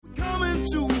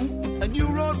to a new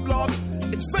roadblock.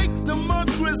 It's fake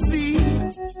democracy.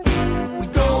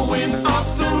 We're going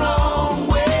up the wrong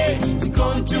way. We're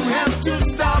going to have to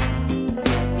stop.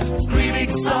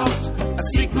 Critics of a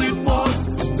secret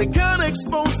wars, they can't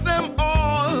expose them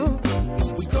all.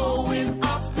 We're going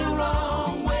up the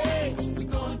wrong way. We're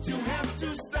going to have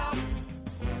to stop.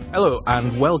 Hello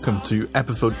and welcome to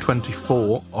episode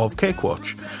 24 of Cake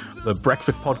Watch, the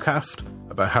Brexit podcast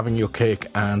about having your cake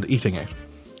and eating it.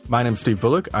 My name's Steve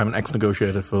Bullock. I'm an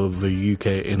ex-negotiator for the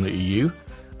UK in the EU,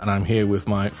 and I'm here with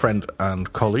my friend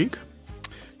and colleague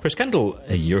Chris Kendall,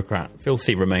 a Eurocrat,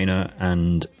 filthy Remainer,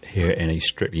 and here in a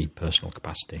strictly personal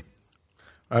capacity.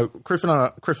 Chris and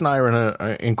I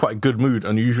are in quite a good mood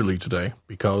unusually today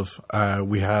because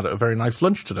we had a very nice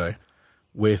lunch today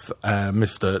with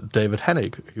Mr. David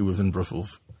Hennig, who was in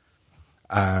Brussels.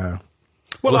 Well,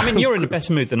 I mean, you're in a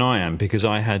better mood than I am because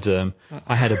I had a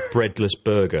breadless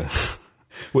burger,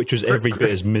 which was every bit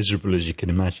as miserable as you can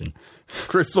imagine.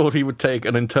 Chris thought he would take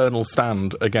an internal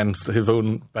stand against his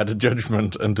own better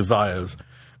judgment and desires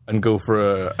and go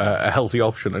for a healthy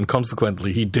option, and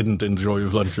consequently he didn't enjoy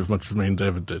his lunch as much as me and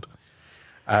David did.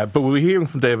 But we'll be hearing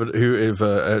from David, who is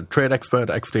a trade expert,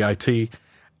 ex-DIT,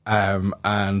 and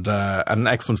an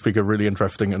excellent speaker, really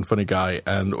interesting and funny guy,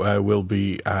 and we'll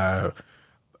be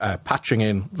patching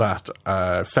in that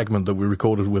segment that we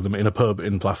recorded with him in a pub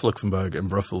in Place Luxembourg in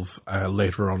Brussels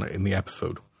later on in the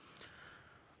episode.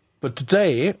 But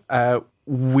today,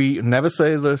 we never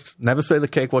say that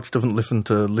Cake Watch doesn't listen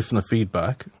to listener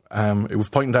feedback. It was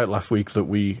pointed out last week that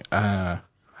we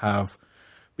have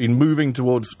been moving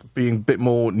towards being a bit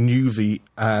more newsy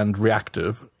and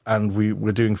reactive, and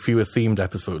we're doing fewer themed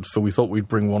episodes, so we thought we'd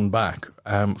bring one back.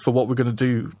 So what we're going to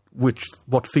do,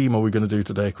 what theme are we going to do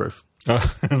today, Chris?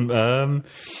 What we're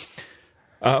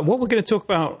going to talk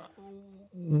about,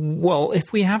 well,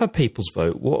 if we have a people's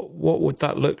vote, what would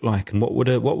that look like, and what would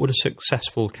a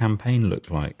successful campaign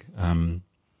look like?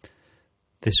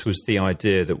 This was the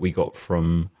idea that we got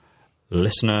from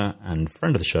listener and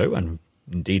friend of the show, and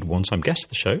indeed one-time guest of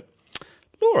the show,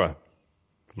 Laura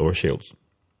Shields.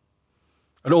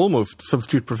 An almost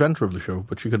substitute presenter of the show,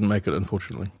 but she couldn't make it,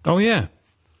 unfortunately. Oh, yeah.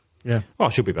 Yeah. Oh,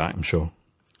 she'll be back, I'm sure.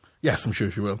 Yes, I'm sure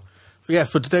she will.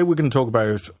 So today we're going to talk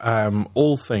about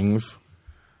all things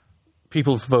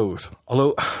People's Vote.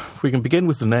 Although, if we can begin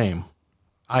with the name.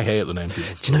 I hate the name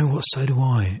People's Vote. Do you know what? So do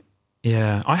I.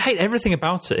 Yeah. I hate everything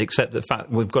about it except the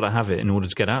fact we've got to have it in order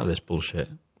to get out of this bullshit.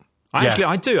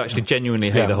 I do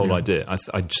genuinely hate the whole idea.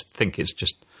 I just think it's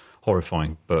just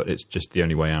horrifying, but it's just the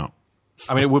only way out.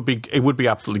 I mean, it would be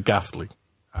absolutely ghastly.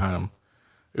 It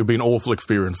would be an awful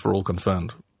experience for all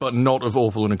concerned, but not as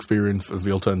awful an experience as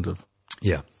the alternative.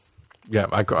 Yeah. Yeah,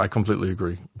 I completely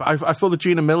agree. But I saw that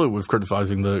Gina Miller was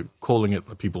criticising calling it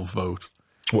the People's Vote.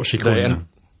 What's she calling it?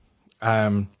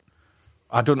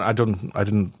 I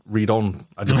didn't read on.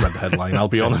 I just read the headline, I'll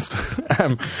be honest.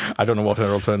 I don't know what her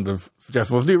alternative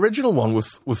suggestion was. The original one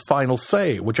was Final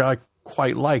Say, which I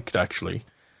quite liked, actually.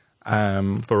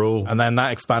 For all. And then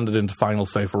that expanded into Final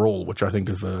Say for All, which I think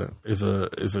is a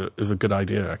good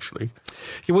idea, actually.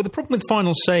 Yeah, well, the problem with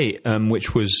Final Say,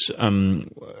 which was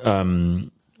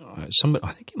somebody,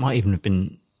 I think it might even have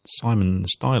been Simon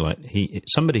Stylight.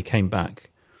 Somebody came back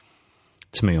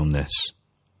to me on this.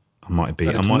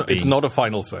 It's not a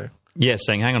final say. Yeah,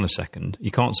 saying, hang on a second,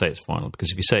 you can't say it's final,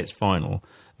 because if you say it's final,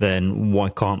 then why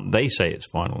can't they say it's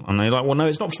final? And they're like, well, no,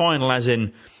 it's not final as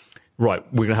in, right,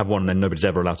 we're going to have one and then nobody's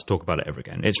ever allowed to talk about it ever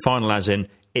again. It's final as in,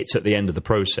 it's at the end of the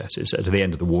process. It's at the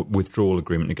end of the withdrawal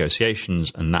agreement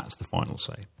negotiations, and that's the final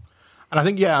say. And I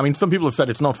think, some people have said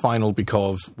it's not final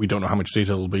because we don't know how much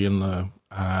detail will be in the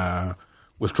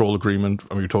withdrawal agreement.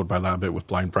 I mean, we talked about that a bit with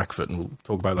Blind Brexit, and we'll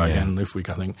talk about that again this week,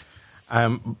 I think.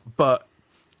 But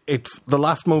it's the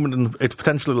last moment, it's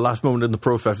potentially the last moment in the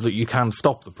process that you can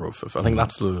stop the process. I think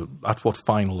that's what's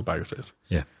final about it.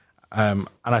 Yeah. And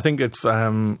I think it's I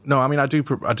do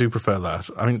prefer that.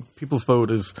 I mean, People's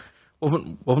Vote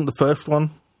wasn't the first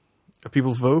one a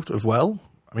People's Vote as well?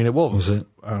 I mean, it was. Was it?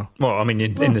 Well, I mean,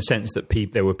 in the sense that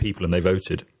there were people and they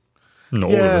voted. Not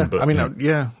all of them, but I mean,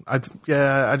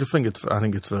 I just think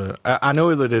I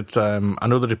know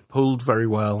that it pulled very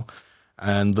well,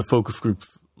 and the focus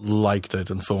groups liked it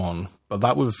and so on. But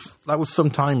that was some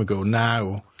time ago.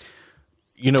 Now,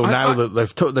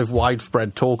 that there's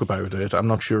widespread talk about it, I'm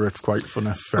not sure it's quite so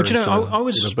necessary.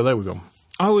 But there we go.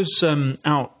 I was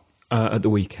out at the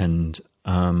weekend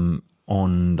on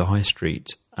the high street,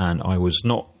 and I was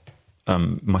not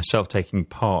myself taking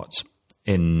part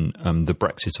in the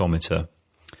Brexitometer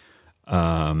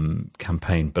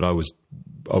campaign, but I was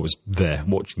there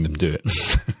watching them do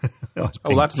it.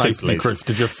 Oh, that's nice of you, Chris,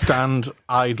 to just stand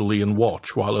idly and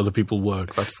watch while other people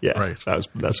work. That's great.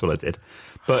 That's what I did.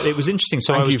 But it was interesting.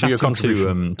 So I was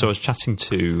chatting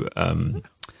to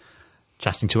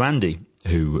Andy,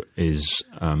 who is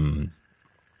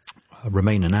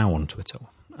Remainer Now on Twitter,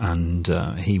 and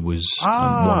he was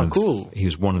he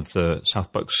was one of the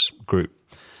South Bucks group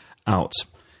out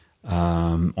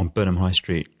on Burnham High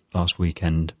Street last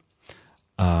weekend.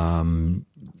 So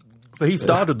he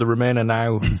started the Remainer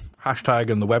Now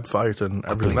hashtag and the website and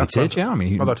everything. That's it. Yeah, I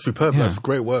mean, that's superb. Yeah. That's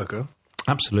great work. Huh?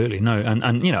 Absolutely, no,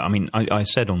 and you know, I mean, I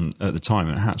said at the time,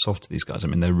 and hats off to these guys. I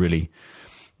mean, they're really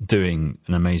doing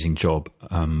an amazing job,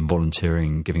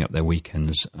 volunteering, giving up their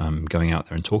weekends, going out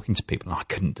there and talking to people. And I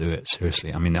couldn't do it,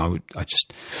 seriously. I mean, I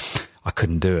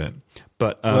couldn't do it.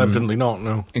 But evidently not.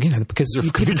 No, you know, because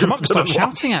people come up and start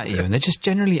shouting at you, and they're just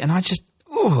generally, and I just.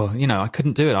 Oh, you know, I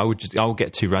couldn't do it. I would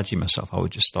get too raggy myself. I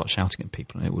would just start shouting at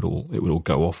people, and it would all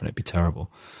go off, and it'd be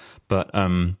terrible. But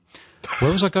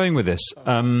where was I going with this?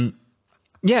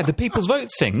 Yeah, the people's vote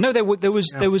thing. No, there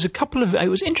was a couple of. It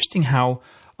was interesting how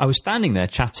I was standing there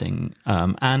chatting,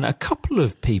 and a couple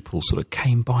of people sort of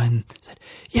came by and said,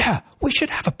 "Yeah, we should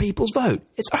have a people's vote.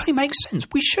 It only makes sense.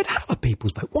 We should have a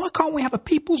people's vote. Why can't we have a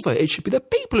people's vote? It should be the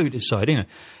people who decide." You know,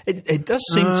 it does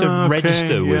seem to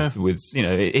register with you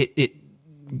know it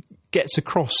gets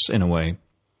across in a way,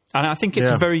 and I think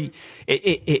it's a very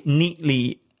it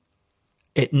neatly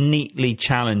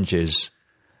challenges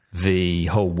the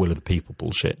whole will of the people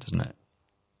bullshit, doesn't it?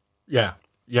 Yeah,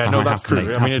 no, that's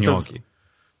true. I mean,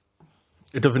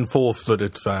 it does enforce that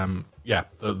it's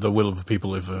the will of the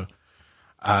people is a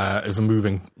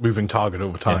moving target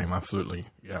over time. Yeah. Absolutely,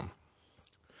 yeah.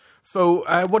 So,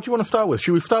 what do you want to start with?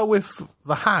 Should we start with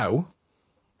the how?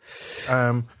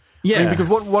 Yeah, I mean, because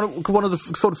one of the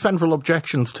sort of central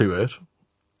objections to it,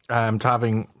 to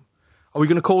having, are we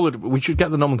going to call it? We should get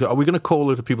the nomenclature. Are we going to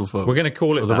call it a people's vote? We're going to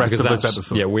call it the rest of this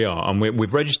episode. Yeah, we are, and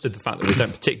we've registered the fact that we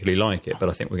don't particularly like it, but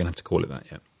I think we're going to have to call it that.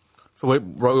 Yeah. So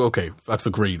okay, that's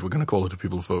agreed. We're going to call it a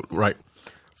people's vote, right?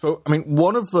 So I mean,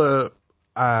 one of the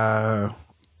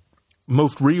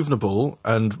most reasonable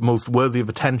and most worthy of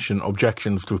attention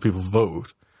objections to a people's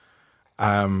vote,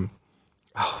 final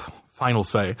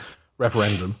say,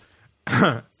 referendum.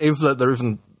 Is that there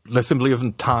simply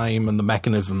isn't time and the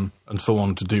mechanism and so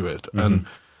on to do it. Mm-hmm. And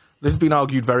this has been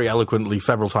argued very eloquently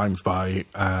several times by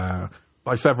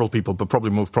several people, but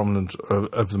probably most prominent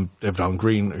of them, David Alan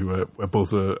Green, who we're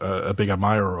both a big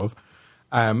admirer of,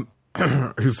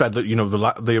 who said that, you know,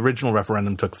 the original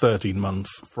referendum took 13 months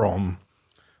from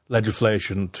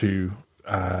legislation to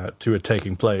it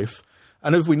taking place.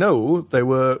 And as we know, there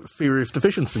were serious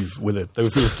deficiencies with it. There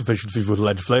were serious deficiencies with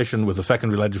legislation, with the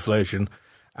secondary legislation.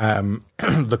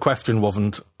 The question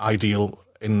wasn't ideal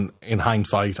in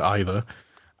hindsight either.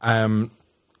 So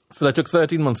they took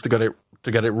 13 months to get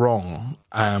it wrong,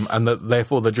 and that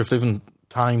therefore there just isn't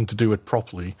time to do it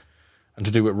properly and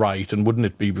to do it right. And wouldn't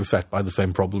it be beset by the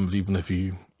same problems even if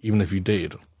you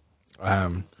did?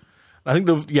 I think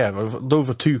those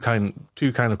are two kind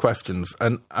of questions.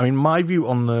 And I mean, my view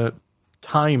on the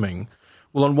timing,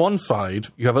 well, on one side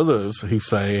you have others who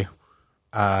say,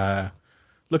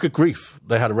 look at Greece.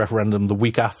 They had a referendum the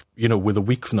week after, you know, with a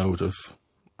week's notice,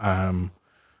 on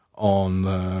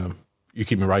you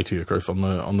keep me right here, Chris, on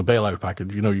the bailout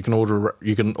package. You know, you can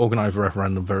organise a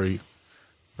referendum very,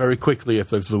 very quickly if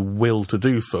there's the will to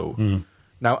do so. Mm.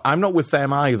 Now, I'm not with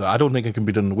them either. I don't think it can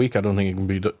be done in a week. I don't think it can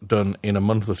be done in a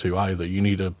month or two either. You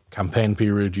need a campaign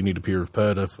period. You need a period of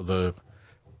purdah for the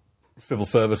civil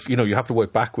service. You know, you have to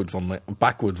work backwards on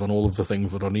all of the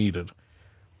things that are needed.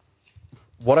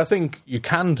 What I think you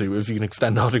can do is you can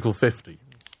extend Article 50.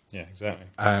 Yeah, exactly.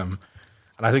 And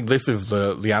I think this is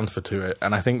the answer to it.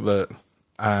 And I think that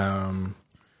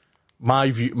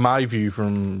my view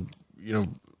from, you know,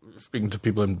 speaking to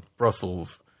people in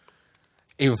Brussels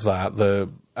is that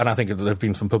and I think there have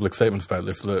been some public statements about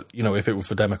this, that, you know, if it was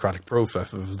for democratic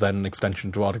processes, then an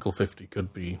extension to Article 50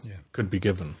 could be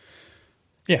given.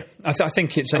 Yeah, I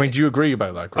think it's. I mean, do you agree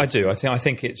about that, Chris? I do. I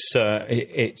think it's.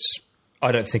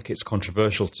 I don't think it's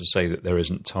controversial to say that there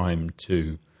isn't time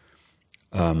to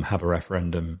have a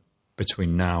referendum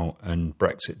between now and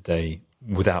Brexit Day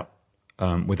without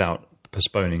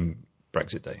postponing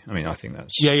Brexit Day. I mean, I think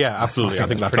that's... Yeah, absolutely. I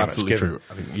think that's absolutely true.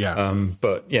 I think, yeah.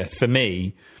 But, yeah, for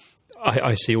me,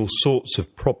 I see all sorts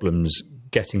of problems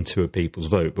getting to a people's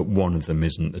vote, but one of them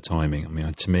isn't the timing. I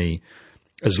mean, to me,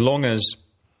 as long as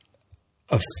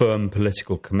a firm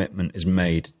political commitment is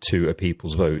made to a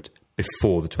people's vote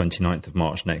before the 29th of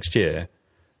March next year,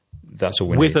 That's all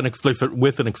we with need. an explicit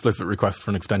request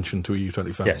for an extension to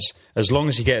EU27. Yes, as long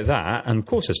as you get that, and of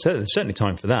course there's certainly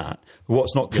time for that. But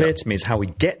what's not clear to me is how we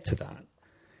get to that.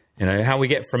 How we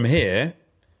get from here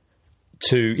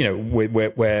to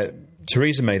where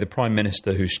Theresa May, the Prime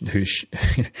Minister, who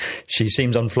she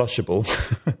seems unflushable,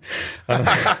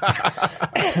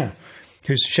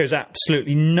 who shows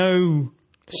absolutely no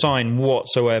sign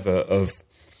whatsoever of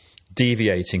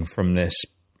deviating from this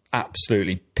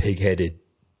absolutely pig-headed,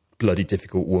 bloody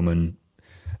difficult woman.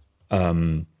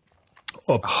 Oh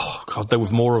God, there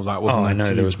was more of that, wasn't there? I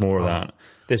know. Jeez. There was more of that.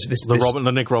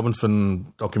 The Nick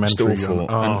Robinson documentary,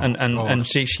 and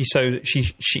she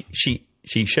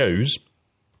shows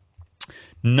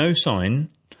no sign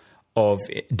of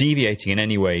deviating in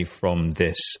any way from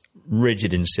this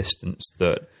rigid insistence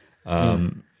that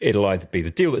it'll either be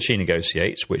the deal that she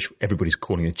negotiates, which everybody's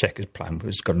calling the Chequers plan, but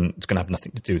it's going to have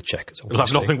nothing to do with Chequers. It'll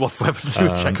have nothing whatsoever to do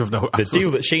with Chequers. No, the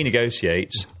deal that she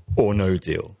negotiates, or no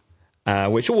deal.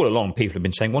 Which all along people have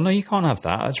been saying, well, no, you can't have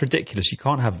that. That's ridiculous. You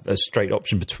can't have a straight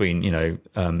option between,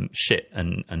 shit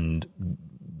and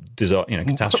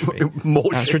catastrophe.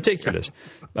 That's ridiculous.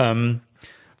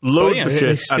 Loads of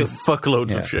shit and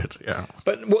fuckloads of shit. Yeah.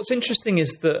 But what's interesting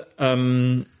is that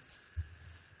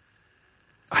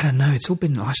I don't know. It's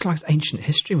like ancient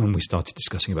history when we started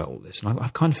discussing about all this, and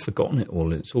I've kind of forgotten it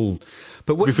all. It's all.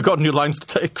 But you've forgotten your lines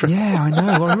to take. Chris. Yeah, I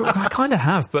know. Well, I kind of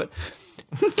have, but.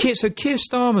 Keir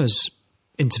Starmer's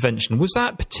intervention, was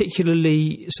that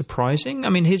particularly surprising? I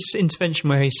mean, his intervention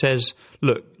where he says,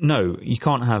 "Look, no, you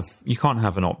can't have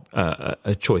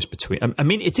a choice between." I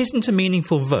mean, it isn't a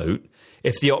meaningful vote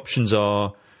if the options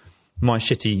are my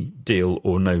shitty deal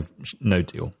or no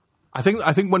deal. I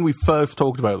think when we first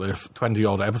talked about this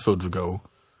 20-odd episodes ago,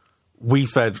 we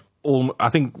said I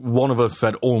think one of us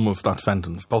said almost that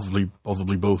sentence, possibly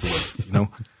both of us.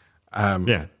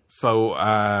 Yeah. So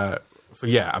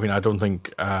yeah, I mean, I don't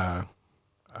think that's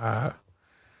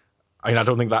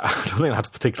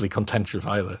particularly contentious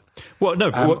either. Well,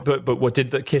 no, but what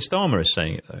did that Keir Starmer is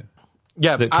saying it though?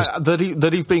 Yeah, that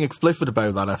he's being explicit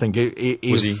about that, I think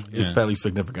is fairly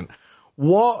significant.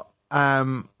 What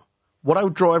I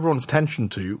would draw everyone's attention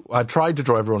to, I tried to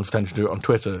draw everyone's attention to it on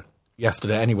Twitter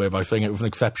yesterday anyway by saying it was an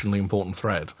exceptionally important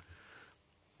thread.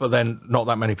 But then not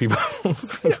that many people.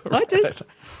 I did.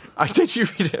 Did you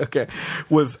read it? Okay.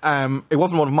 It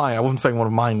wasn't one of mine. I wasn't saying one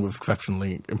of mine was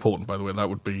exceptionally important, by the way. That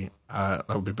would be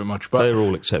a bit much. But they're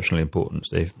all exceptionally important,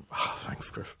 Steve. Oh,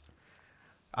 thanks, Chris.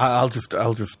 I'll just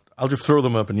throw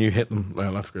them up and you hit them.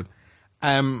 Oh, that's good.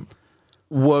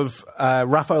 Was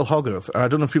Raphael Hogarth, and I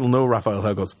don't know if people know Raphael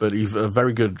Hogarth, but he's a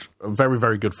very,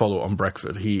 very good follow on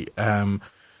Brexit. He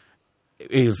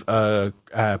is a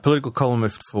political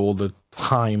columnist for the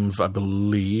Times, I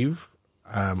believe.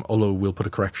 Although we'll put a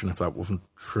correction if that wasn't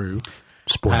true.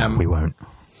 Spoiler, we won't.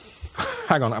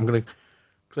 Hang on, I'm going to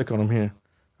click on him here.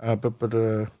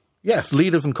 Yes,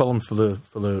 leaders and columns for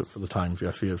the Times.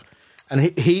 Yes, he is,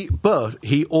 and he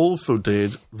also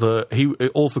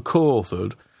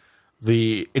co-authored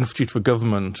the Institute for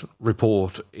Government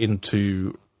report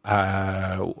into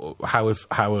how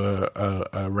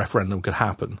a referendum could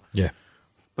happen. Yeah,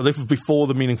 but this was before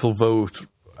the meaningful votes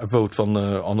on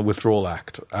the Withdrawal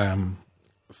Act.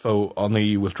 So on the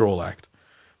EU Withdrawal Act.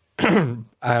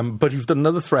 But he's done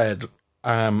another thread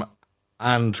and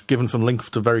given some links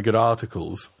to very good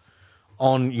articles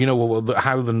on,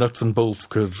 how the nuts and bolts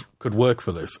could work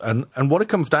for this. And what it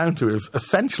comes down to is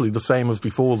essentially the same as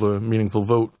before the meaningful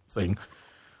vote thing,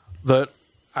 that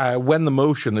when the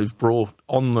motion is brought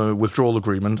on the withdrawal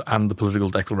agreement and the political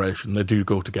declaration, they do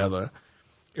go together,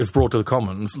 is brought to the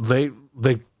Commons, they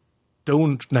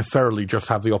don't necessarily just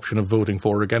have the option of voting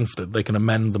for or against it. They can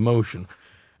amend the motion.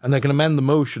 And they can amend the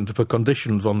motion to put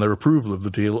conditions on their approval of the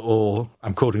deal, or,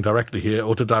 I'm quoting directly here,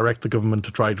 or to direct the government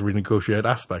to try to renegotiate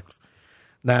aspects.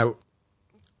 Now,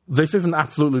 this isn't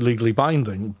absolutely legally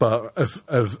binding, but as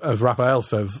Raphael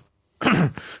says,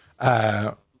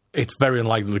 it's very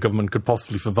unlikely the government could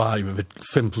possibly survive if it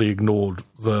simply ignored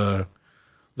the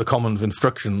Commons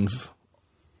instructions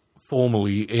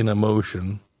formally in a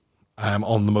motion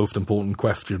on the most important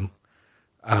question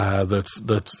that's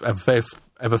ever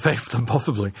faced them,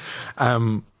 possibly.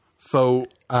 So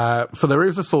there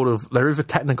is a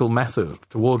technical method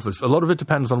towards this. A lot of it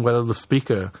depends on whether the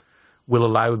Speaker will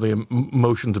allow the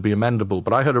motion to be amendable.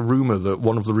 But I heard a rumour that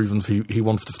one of the reasons he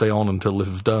wants to stay on until this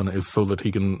is done is so that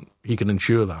he can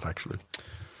ensure that, actually.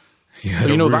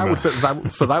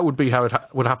 That would be how it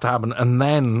would have to happen, and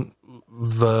then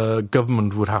the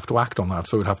government would have to act on that.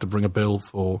 So it would have to bring a bill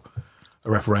for a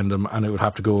referendum, and it would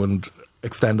have to go and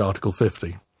extend Article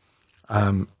 50.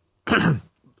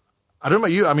 I don't know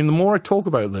about you. I mean, the more I talk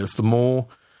about this, the more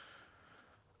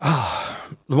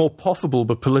possible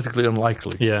but politically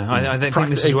unlikely. Yeah, I think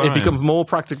this is where it becomes more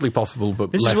practically possible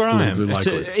but this less is where I am.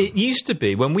 politically likely. It used to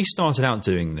be, when we started out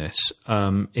doing this,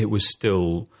 it was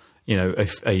still,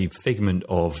 a figment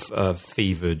of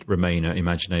fevered Remainer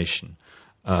imagination.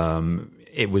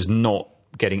 It was not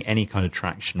getting any kind of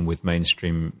traction with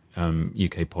mainstream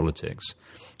UK politics.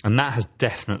 And that has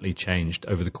definitely changed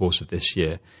over the course of this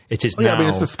year. It is now,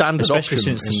 it's the standard especially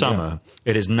option since the summer,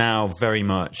 it is now very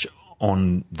much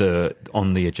on the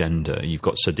agenda. You've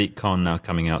got Sadiq Khan now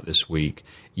coming out this week.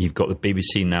 You've got the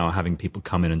BBC now having people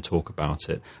come in and talk about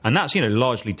it, and that's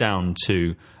largely down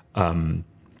to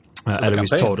Eloise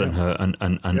Todd and her and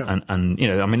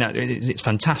it's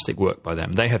fantastic work by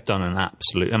them. They have done an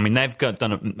absolute. I mean, they've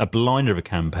done a blinder of a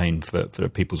campaign for the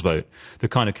People's Vote, the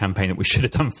kind of campaign that we should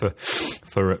have done for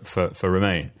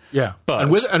Remain. Yeah, but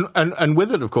and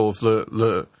with it, of course,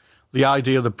 the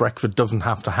idea that Brexit doesn't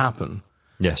have to happen.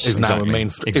 Yes, is now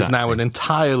is now an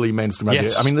entirely mainstream idea.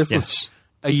 Yes, I mean, this was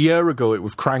a year ago. It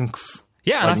was cranks.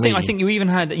 Yeah, and I think you even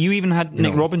had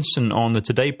Nick Robinson on the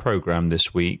Today programme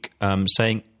this week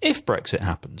saying if Brexit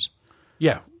happens.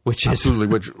 Yeah, which is absolutely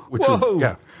which is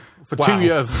for 2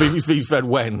 years the BBC said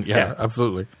when. Yeah,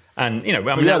 absolutely. And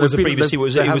that was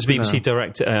BBC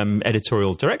direct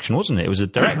editorial direction, wasn't it? It was a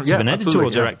directive. An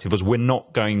editorial directive was, we're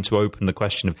not going to open the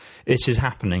question of this is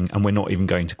happening, and we're not even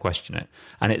going to question it.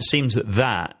 And it seems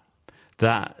that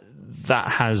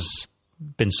has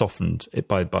been softened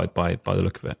by the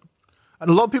look of it. And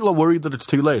a lot of people are worried that it's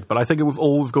too late, but I think it was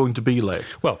always going to be late.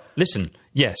 Well, listen,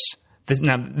 yes. This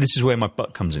is where my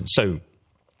butt comes in. So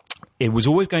it was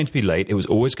always going to be late. It was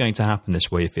always going to happen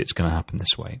this way if it's going to happen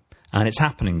this way. And it's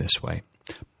happening this way.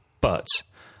 But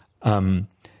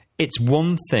it's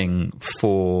one thing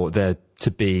for there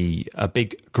to be a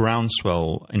big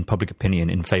groundswell in public opinion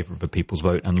in favour of a People's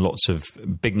Vote and lots of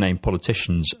big-name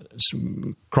politicians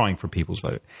crying for a People's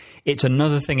Vote. It's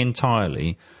another thing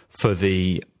entirely for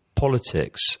the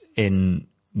politics in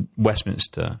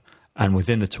Westminster and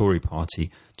within the Tory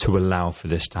party to allow for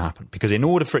this to happen. Because in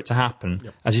order for it to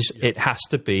happen, it has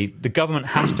to be, the government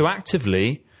has to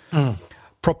actively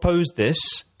propose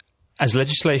this as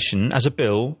legislation, as a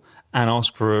bill, and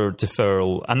ask for a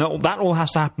deferral. And that all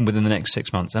has to happen within the next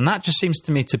 6 months. And that just seems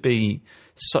to me to be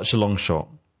such a long shot.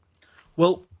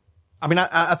 Well, I mean,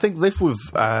 I think this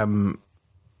is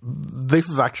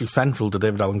actually central to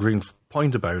David Alan Green's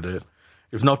point about it.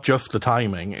 It's not just the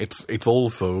timing. It's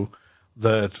also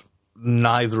that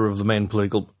both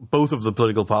of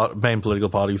the main political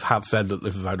parties have said that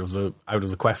this is out of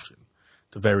the question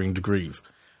to varying degrees.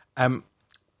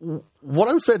 What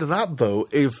I would say to that, though,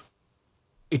 is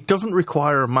it doesn't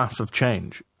require a massive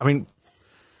change. I mean,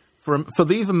 for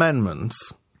these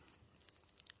amendments,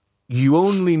 you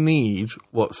only need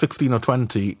 16 or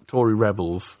 20 Tory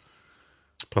rebels.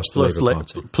 Plus the Labour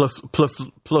Party.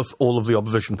 Plus all of the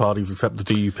opposition parties except the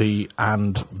DUP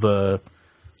and the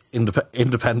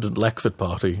independent Lexit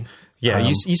Party. Yeah,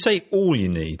 you say all you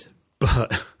need,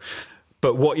 but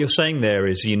what you're saying there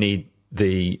is you need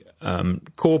the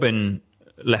Corbyn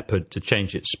leopard to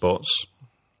change its spots.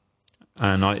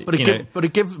 And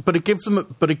it gives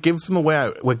them a way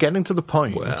out. We're getting to the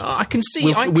point. Well, I can see.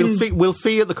 We'll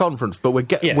see at the conference, but we're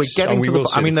getting to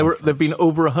the. I mean, there've been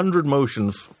over 100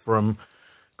 motions from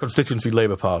constituency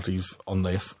Labour parties on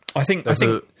this. I think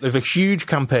there's a huge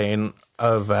campaign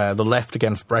of the left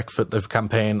against Brexit. There's a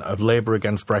campaign of Labour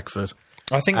against Brexit.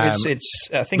 I think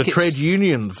the trade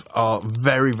unions are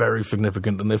very, very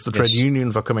significant in this. The trade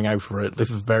unions are coming out for it.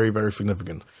 This is very, very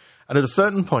significant. And at a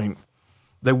certain point,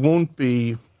 there won't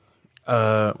be.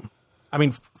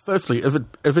 Firstly,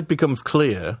 if it becomes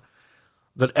clear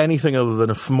that anything other than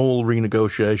a small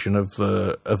renegotiation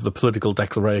of the political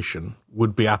declaration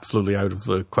would be absolutely out of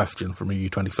the question from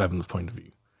EU27's point of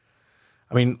view.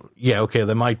 I mean,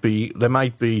 there might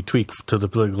be tweaks to the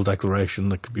political declaration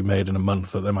that could be made in a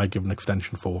month that they might give an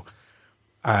extension for.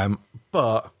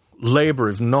 But Labour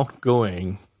is not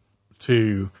going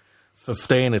to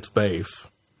sustain its base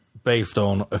based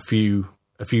on a few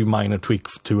minor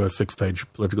tweaks to a 6-page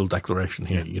political declaration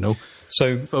here.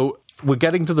 So we're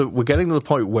getting to the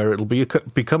point where it'll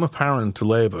become apparent to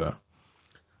Labour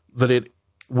that it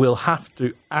will have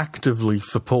to actively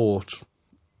support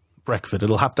Brexit.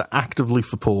 It'll have to actively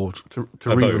support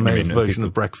Theresa May's version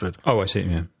of Brexit. Oh, I see.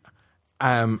 Yeah.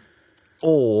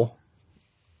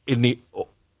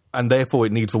 and therefore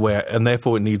it needs a way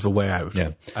out.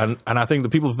 Yeah. And I think the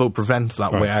people's vote presents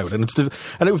that way out, and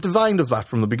it was designed as that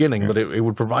from the beginning, that it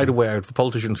would provide a way out for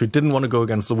politicians who didn't want to go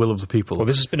against the will of the people. Well,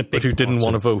 this has been a big but who didn't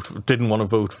part want to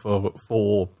vote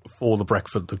for the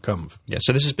Brexit that comes. Yeah,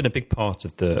 so this has been a big part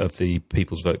of the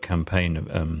People's Vote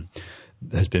campaign.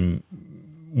 Has been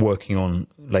working on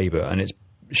Labour, and it's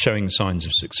showing signs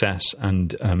of success.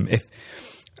 And I'm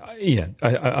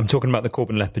talking about the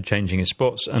Corbyn leopard changing his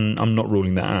spots, and I'm not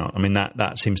ruling that out. I mean,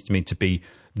 that seems to me to be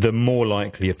the more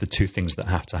likely of the two things that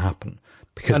have to happen.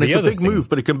 Because and it's a big move,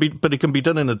 but it can be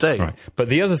done in a day. Right. But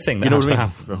the other thing that has to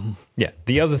happen,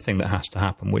 the other thing that has to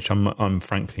happen, which I'm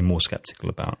frankly more sceptical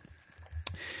about,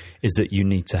 is that you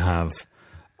need to have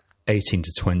 18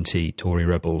 to 20 Tory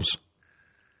rebels.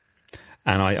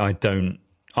 And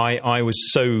I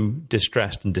was so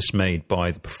distressed and dismayed by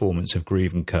the performance of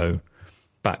Grieve and Co.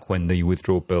 back when the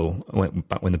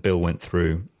the bill went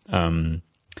through. I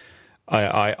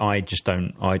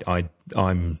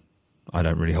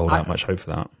don't really hold out much hope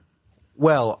for that.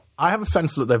 Well, I have a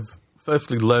sense that they've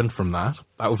firstly learned from that.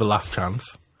 That was a last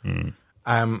chance.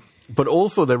 But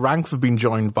also their ranks have been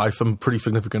joined by some pretty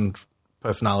significant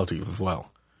personalities as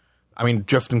well. I mean,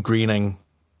 Justin Greening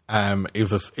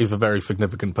is a very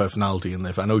significant personality in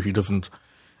this. I know she doesn't.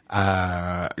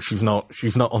 She's not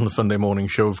on the Sunday morning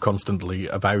shows constantly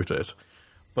about it,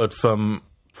 but some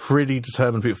pretty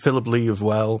determined people. Philip Lee as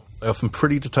well. There are some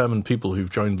pretty determined people who've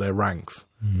joined their ranks,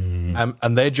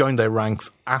 and they joined their ranks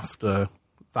after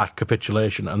that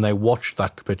capitulation, and they watched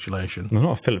that capitulation. No,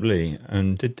 not Philip Lee.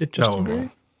 And did Justin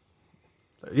Greening?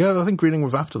 Yeah, I think Greening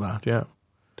was after that. Yeah,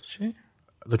 did she?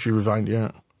 That she resigned.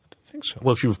 Yeah. I think so.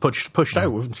 Well, she was pushed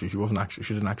out, wasn't she? She didn't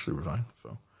actually resign.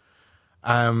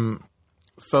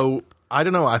 So I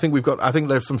don't know. I think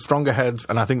there's some stronger heads,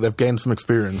 and I think they've gained some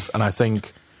experience, and I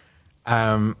think,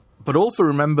 but also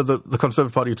remember that the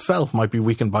Conservative Party itself might be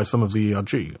weakened by some of the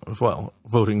ERG as well,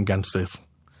 voting against it.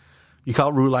 You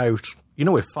can't rule out,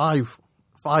 if five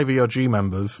ERG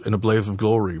members in a blaze of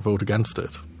glory vote against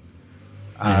it,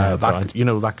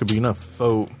 that could be enough.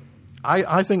 So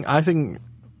I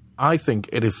think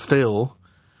it is still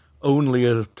only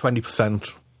a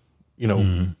 20%,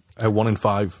 a 1 in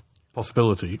 5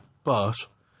 possibility, but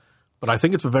I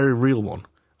think it's a very real one,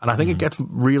 and I think it gets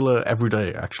realer every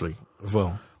day, actually, as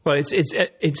well. Well,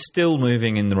 it's still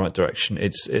moving in the right direction.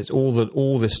 It's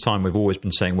all this time we've always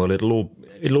been saying, well, it'll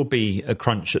all be a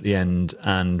crunch at the end,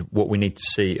 and what we need to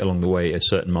see along the way are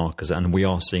certain markers, and we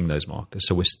are seeing those markers,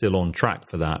 so we're still on track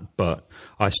for that. But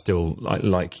I still,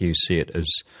 like you, see it as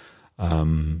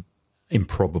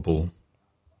improbable.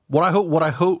 What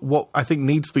I think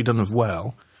needs to be done as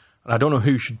well, and I don't know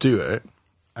who should do it.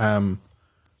 I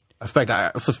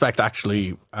suspect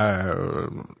actually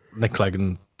Nick Clegg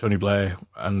and Tony Blair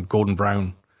and Gordon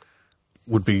Brown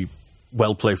would be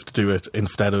well placed to do it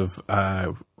instead of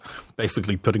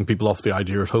basically putting people off the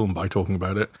idea at home by talking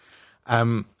about it.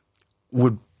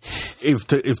 Is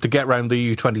to get around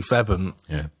the EU27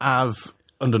 as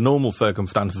under normal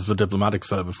circumstances the diplomatic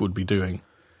service would be doing,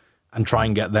 and try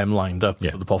and get them lined up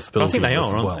for the possibility. But I think they of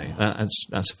are, this aren't as well. they?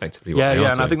 That's effectively what they are.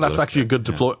 Yeah, and I think that's actually a good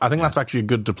I think that's actually a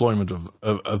good deployment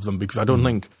of them, because I don't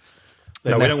think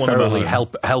they necessarily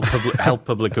help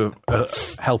public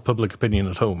opinion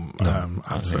at home.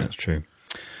 I think that's true.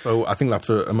 So I think that's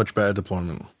a much better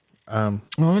deployment. Well,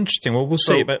 interesting. Well, we'll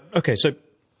see. But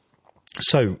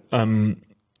so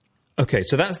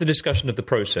that's the discussion of the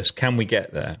process. Can we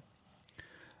get there?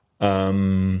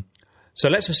 So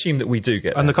let's assume that we do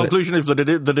get there. And the conclusion is that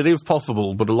it is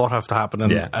possible, but a lot has to happen,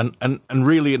 and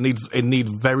really it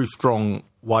needs very strong,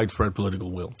 widespread political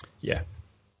will. Yeah.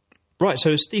 Right,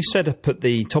 so as Steve said up at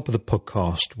the top of the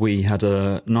podcast, we had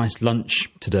a nice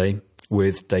lunch today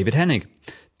with David Hennig.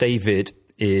 David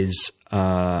is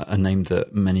a name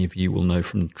that many of you will know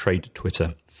from trade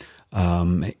Twitter.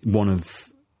 One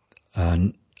of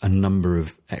a number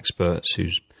of experts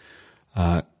who's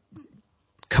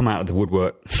come out of the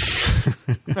woodwork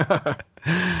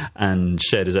and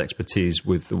shared his expertise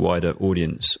with the wider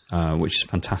audience, which is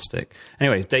fantastic.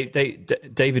 Anyway,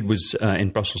 David was in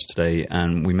Brussels today,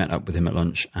 and we met up with him at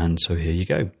lunch, and so here you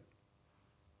go.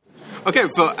 Okay,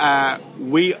 so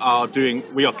we are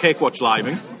Cake Watch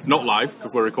living, not live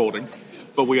because we're recording,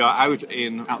 but we are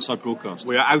outside broadcast.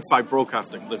 We are outside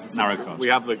broadcasting. This is Narrowcast. We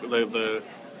have the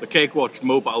Cake Watch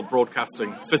mobile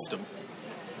broadcasting system,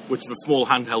 which is a small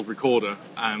handheld recorder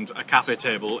and a cafe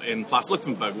table in Place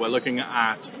Luxembourg. We're looking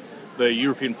at the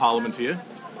European Parliament here,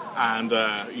 and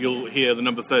you'll hear the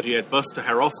number 38 bus to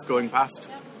Heros going past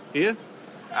here.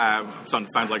 I'm starting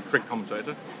to sound like a cricket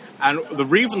commentator. And the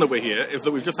reason that we're here is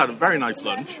that we've just had a very nice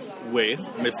lunch with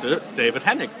Mr. David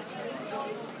Hennig.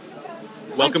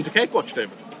 Welcome to Cake Watch,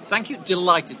 David. Thank you.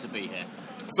 Delighted to be here.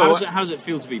 So, How does it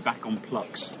feel to be back on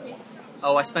Plux?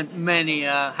 Oh, I spent many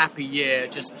a happy year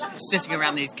just sitting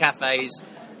around these cafes,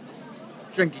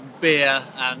 drinking beer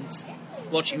and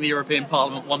watching the European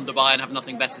Parliament wander by and have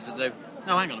nothing better to do.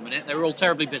 No, hang on a minute. They were all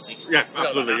terribly busy. yes,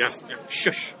 absolutely, yes. Yeah.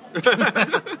 Shush.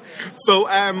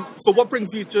 So what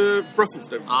brings you to Brussels,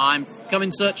 David? I'm come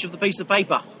in search of the piece of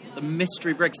paper, the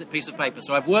mystery Brexit piece of paper.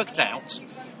 So I've worked out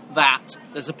that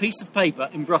there's a piece of paper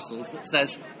in Brussels that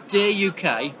says, "Dear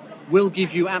UK, we'll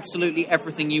give you absolutely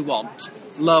everything you want.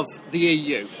 Love the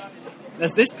EU."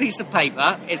 There's this piece of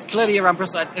paper. It's clearly around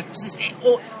Brussels.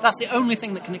 That's the only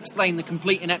thing that can explain the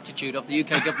complete ineptitude of the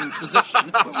UK government's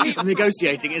position in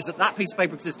negotiating, is that piece of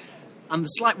paper exists. And the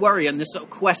slight worry in this sort of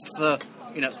quest for,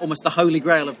 it's almost the holy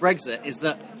grail of Brexit, is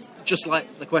that just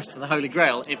like the quest for the Holy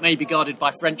Grail, it may be guarded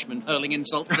by Frenchmen hurling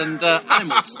insults and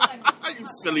animals. You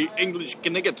silly English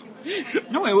gnigget.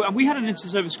 No, we had an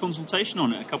inter-service consultation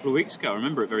on it a couple of weeks ago. I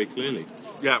remember it very clearly.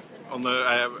 Yeah, on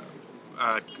the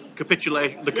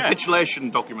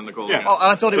capitulation document, they call it. Yeah. Oh,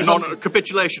 I thought it was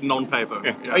capitulation non-paper.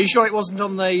 Yeah. Are you sure it wasn't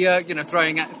on the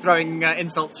throwing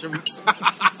insults from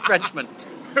Frenchmen?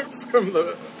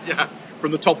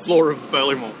 from the top floor of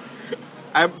Berlin Wall.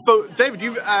 So, David,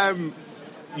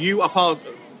 you are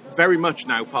very much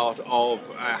now part of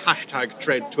hashtag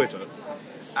Trade Twitter.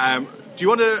 Do you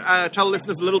want to tell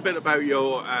listeners a little bit about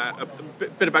your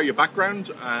about your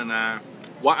background and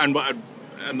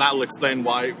that'll explain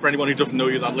why, for anyone who doesn't know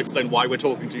you, that'll explain why we're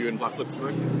talking to you in West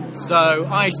Luxembourg. So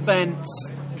I spent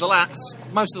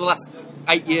most of the last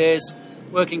 8 years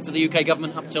working for the UK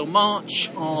government up till March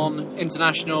on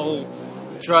international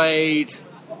trade,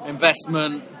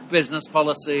 investment, business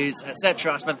policies,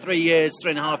 etc. I spent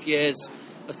 3.5 years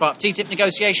as part of TTIP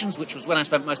negotiations, which was when I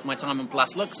spent most of my time in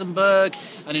Place Luxembourg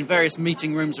and in various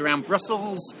meeting rooms around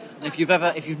Brussels. And if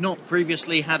you've not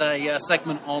previously had a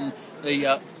segment on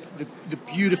the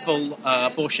beautiful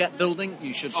Borchette building,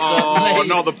 you should certainly... Oh,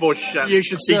 not the Borchette. You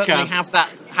should certainly have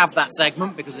that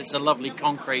segment, because it's a lovely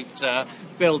concrete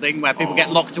building where people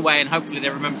get locked away and hopefully they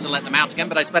remember to let them out again.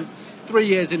 But I spent 3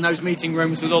 years in those meeting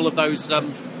rooms with all of those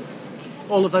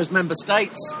member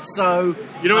states. So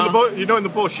in the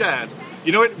Borchette,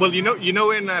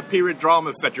 in period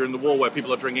drama set during the war where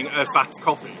people are drinking Ersatz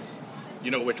coffee.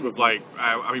 Which was like,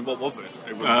 what was it?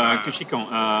 It was Chicon.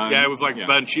 It was like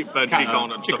burnt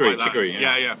Chicon and stuff like that. Chicory,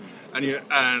 yeah.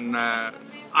 And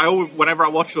I always, whenever I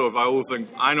watch those, I always think,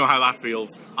 I know how that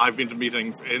feels. I've been to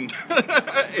meetings in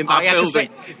that building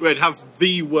where it has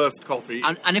the worst coffee.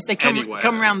 And if they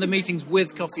come around the meetings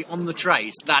with coffee on the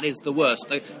trays, that is the worst.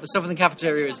 The stuff in the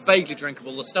cafeteria is vaguely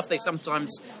drinkable. The stuff they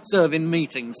sometimes serve in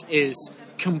meetings is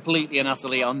completely and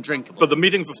utterly undrinkable. But the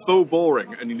meetings are so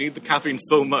boring, and you need the caffeine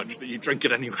so much that you drink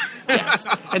it anyway. Yes,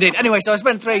 indeed. Anyway, so I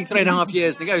spent 3.5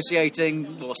 years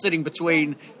negotiating, or sitting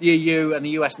between the EU and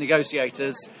the US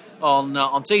negotiators on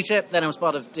TTIP. Then I was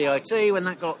part of DIT when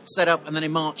that got set up, and then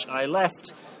in March I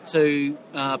left to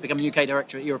become UK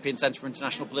Director at European Centre for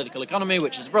International Political Economy,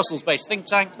 which is a Brussels-based think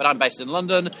tank, but I'm based in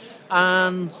London,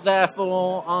 and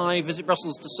therefore I visit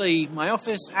Brussels to see my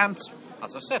office and,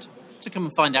 as I said, to come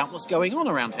and find out what's going on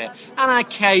around here. And I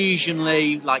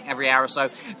occasionally, like every hour or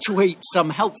so, tweet some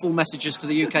helpful messages to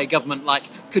the UK government, like,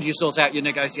 could you sort out your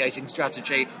negotiating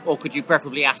strategy, or could you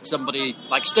preferably ask somebody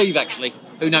like Steve, actually,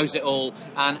 who knows it all,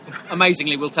 and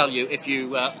amazingly will tell you if you,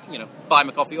 buy him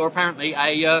a coffee, or apparently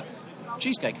a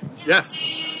cheesecake. Yes.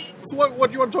 So what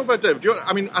do you want to talk about, Dave? Do you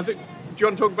want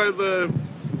to talk about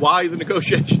why the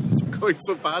negotiations are going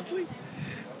so badly?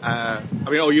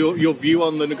 Your view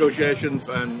on the negotiations,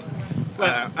 and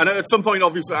at some point,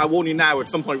 obviously, I warn you now, at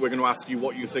some point we're going to ask you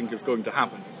what you think is going to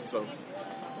happen. So,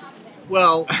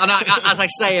 well, and as I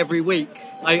say every week,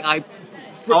 I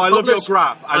love your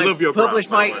graph. I love your graph. Publish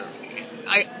my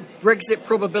Brexit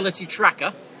probability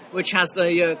tracker, which has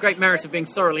the great merit of being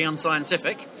thoroughly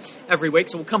unscientific every week.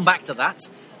 So we'll come back to that.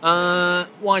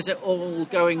 Why is it all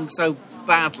going so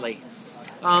badly?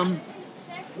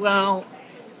 Well,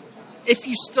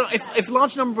 if a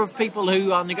large number of people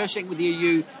who are negotiating with the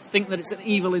EU think that it's an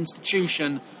evil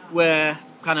institution where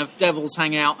kind of devils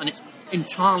hang out and it's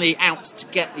entirely out to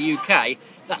get the UK,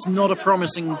 that's not a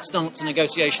promising start to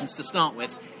negotiations to start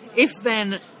with. If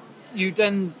then you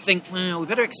then think, well, we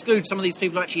better exclude some of these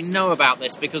people who actually know about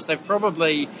this, because they've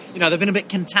probably, they've been a bit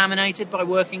contaminated by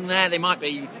working there. They might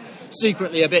be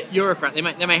secretly a bit bureaucrat. They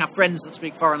may have friends that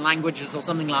speak foreign languages or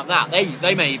something like that.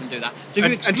 They may even do that. So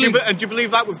and do you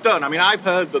believe that was done? I mean, I've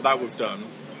heard that was done.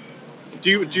 Do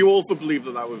you also believe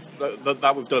that was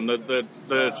done?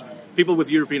 That people with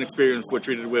European experience were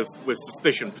treated with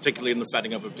suspicion, particularly in the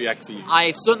setting up of DXE.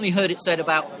 I've certainly heard it said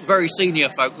about very senior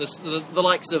folk, the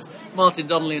likes of Martin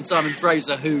Donnelly and Simon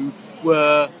Fraser, who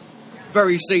were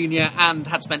very senior and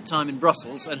had spent time in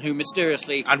Brussels, and who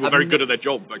mysteriously... And were very good at their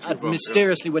jobs, actually.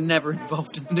 Mysteriously were never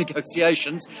involved in the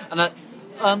negotiations. And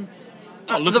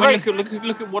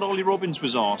look at what Ollie Robbins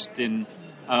was asked in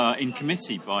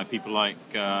committee by people like,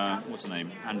 what's her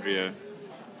name? Andrea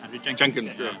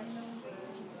Jenkins. Yeah.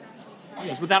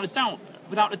 Yes, without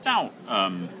a doubt,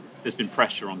 there's been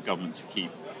pressure on government to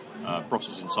keep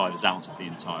Brussels insiders out of the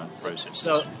entire process.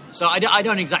 So I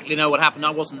don't exactly know what happened.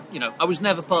 I was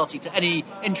never party to any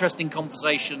interesting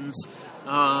conversations.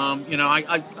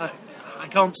 I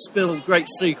can't spill great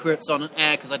secrets on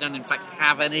air because I don't, in fact,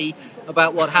 have any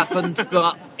about what happened.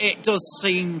 But it does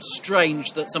seem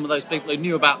strange that some of those people who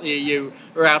knew about the EU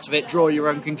are out of it. Draw your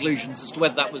own conclusions as to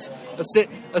whether that was a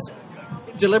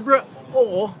deliberate.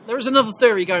 Or there is another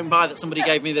theory going by that somebody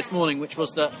gave me this morning, which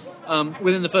was that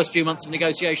within the first few months of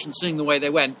negotiations, seeing the way they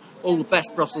went, all the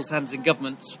best Brussels hands in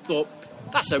government thought,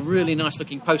 that's a really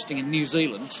nice-looking posting in New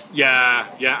Zealand. Yeah.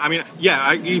 I mean,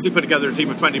 I easily put together a team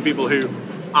of 20 people who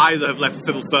either have left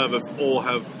civil service or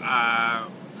have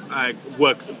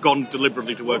gone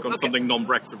deliberately to work on something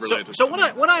non-Brexit related. So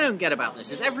what I don't get about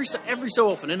this is every so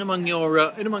often, in among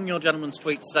your gentlemen's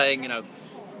tweets saying,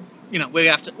 we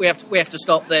have to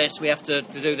stop this. We have to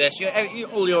do this.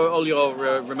 All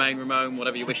your Remain,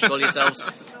 whatever you wish to call yourselves,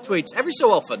 tweets. Every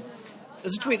so often,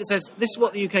 there's a tweet that says this is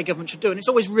what the UK government should do, and it's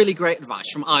always really great advice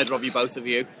from either of you, both of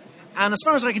you. And as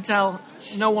far as I can tell,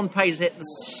 no one pays it the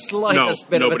slightest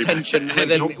bit of attention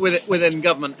within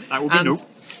government. That would be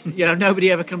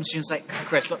nobody ever comes to you and say,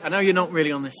 Chris, look, I know you're not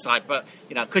really on this side, but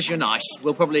because you're nice,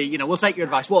 we'll probably we'll take your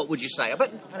advice. What would you say?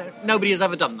 But nobody has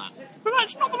ever done that. But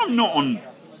it's not that I'm not on.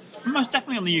 I'm most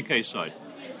definitely on the UK side,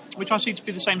 which I see to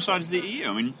be the same side as the EU.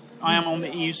 I mean, I am on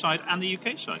the EU side and the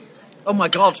UK side. Oh my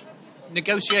God.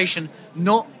 Negotiation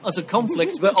not as a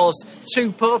conflict, but as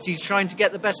two parties trying to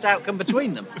get the best outcome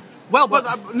between them. Well,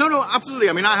 but no, absolutely.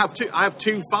 I mean, I have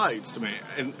two sides to me.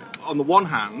 On the one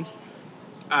hand,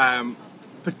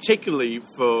 particularly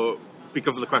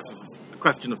because of the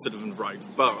question of citizens' rights,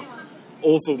 but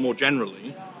also more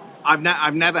generally,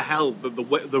 I've never held that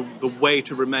the way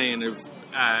to remain is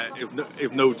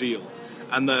no deal,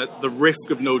 and the risk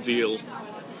of no deal,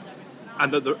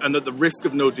 and that the risk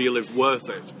of no deal is worth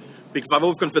it. Because I've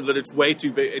always considered that it's way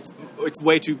too big. It's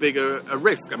way too big a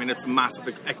risk. I mean, it's a massive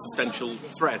existential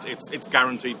threat. It's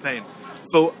guaranteed pain.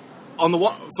 So on the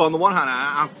one hand,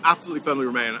 I absolutely firmly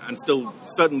remain, and still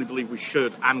certainly believe we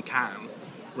should and can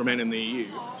remain in the EU.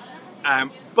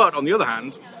 But on the other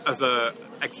hand, as a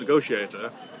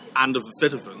ex-negotiator and as a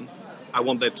citizen, I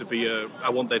want there to be a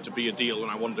deal,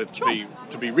 and I want it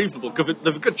to be reasonable, because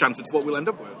there's a good chance it's what we'll end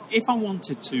up with. If I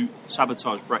wanted to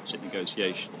sabotage Brexit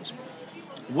negotiations,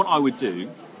 what I would do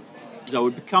is I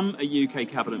would become a UK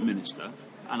cabinet minister,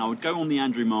 and I would go on the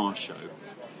Andrew Marr show,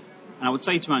 and I would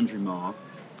say to Andrew Marr,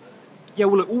 yeah,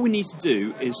 well, look, all we need to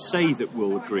do is say that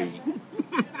we'll agree.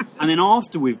 And then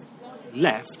after we've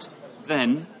left,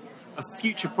 then a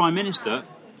future Prime Minister,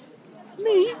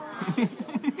 me,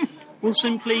 will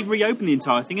simply reopen the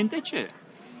entire thing and ditch it.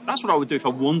 That's what I would do if I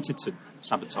wanted to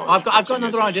sabotage. I've got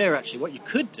another idea, actually. What you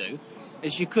could do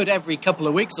is you could, every couple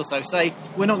of weeks or so, say,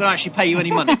 we're not going to actually pay you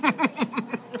any money.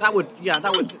 That would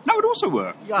also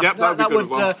work. Yeah,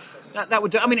 that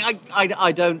would do. I mean,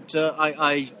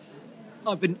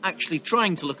 I've been actually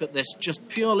trying to look at this just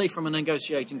purely from a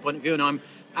negotiating point of view, and I'm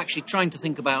actually trying to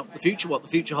think about the future, what the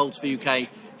future holds for UK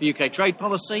trade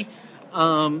policy,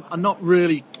 and not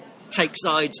really take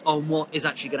sides on what is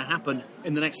actually going to happen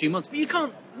in the next few months. But you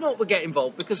can't not get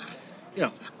involved, because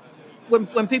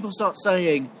when people start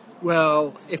saying,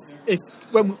 well, if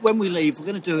when we leave, we're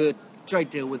going to do a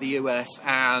trade deal with the US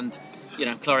and,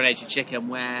 chlorinated chicken,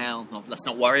 well, let's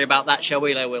not worry about that, shall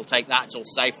we? We'll take that. It's all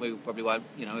safe. We probably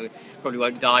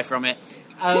won't die from it.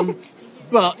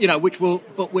 But which will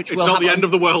it's not the end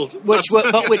of the world.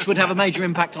 Which would have a major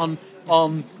impact on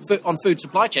food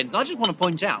supply chains. And I just want to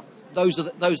point out those are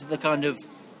the kind of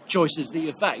choices that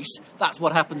you face. That's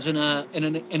what happens in a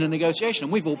negotiation.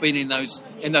 And we've all been in those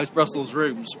Brussels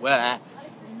rooms where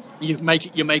you're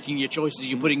making your choices.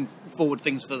 You're putting forward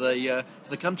things for the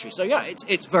country. So yeah,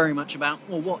 it's very much about,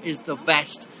 well, what is the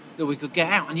best that we could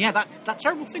get out? And yeah, that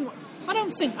terrible thing. I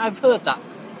don't think I've heard that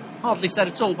hardly said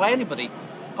at all by anybody.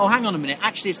 Oh, hang on a minute.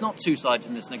 Actually, it's not two sides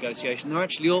in this negotiation. There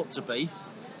actually ought to be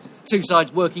two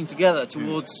sides working together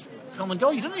towards common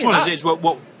goal. You don't hear that.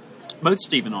 both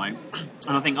Steve and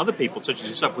I think other people, such as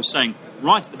yourself, were saying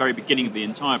right at the very beginning of the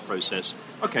entire process,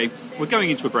 okay, we're going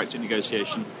into a Brexit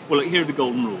negotiation. Well, look, here are the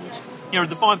golden rules. Here are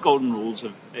the 5 golden rules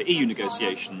of EU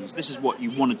negotiations. This is what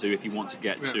you want to do if you want to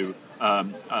get to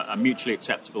a mutually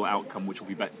acceptable outcome, which will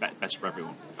be best for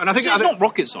everyone. And I think it's not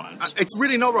rocket science. It's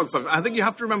really not rocket science. I think you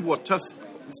have to remember what Tusk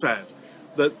said,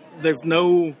 that there's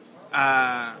no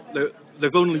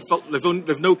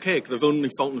there's no cake. There's only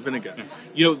salt and vinegar. Yeah.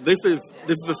 You know, this is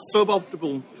a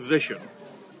suboptimal position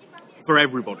for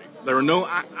everybody. There are no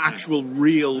actual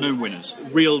real winners,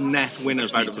 real net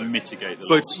winners out of to this. mitigate the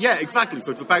So loss. exactly.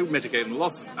 So it's about mitigating the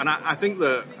losses, and I think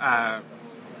that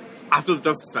after the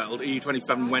dust settled,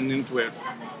 EU27 went into it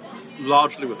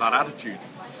largely with that attitude.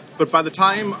 But by the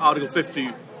time Article 50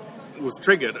 was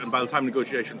triggered, and by the time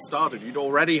negotiations started, you'd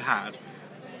already had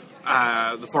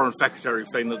the Foreign Secretary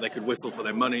saying that they could whistle for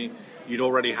their money. You'd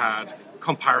already had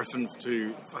comparisons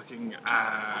to fucking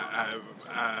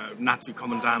Nazi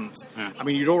commandants. Yeah. I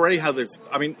mean, you'd already had this.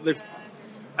 I mean, this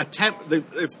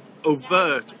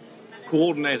overt,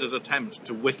 coordinated attempt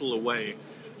to whittle away,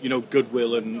 you know,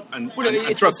 goodwill and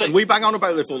trust. And we bang on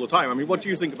about this all the time. I mean, what do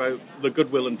you think about the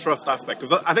goodwill and trust aspect?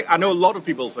 Because I know a lot of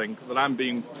people think that I'm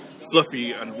being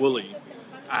fluffy and woolly.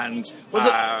 And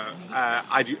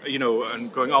I do, you know,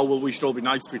 and going, oh well, we should all be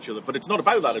nice to each other. But it's not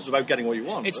about that. It's about getting what you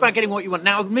want. It's about getting what you want.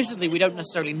 Now, admittedly, we don't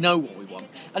necessarily know what we want.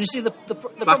 And you see, the That's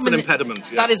problem an impediment.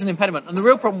 Yeah. That is an impediment. And the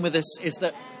real problem with this is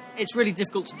that it's really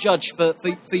difficult to judge for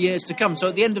years to come. So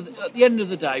at the end of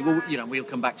the day, we'll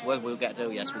come back to whether we'll get a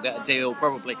deal. Yes, we'll get a deal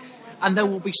probably. And there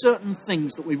will be certain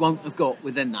things that we won't have got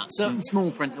within that, certain small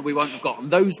print that we won't have got,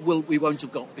 and those we won't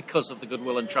have got because of the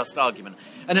goodwill and trust argument.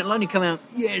 And it'll only come out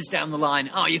years down the line,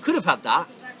 oh, you could have had that,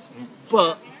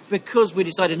 but because we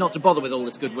decided not to bother with all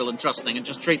this goodwill and trust thing and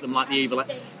just treat them like the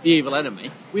evil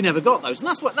enemy, we never got those. And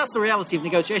that's the reality of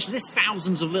negotiations. There's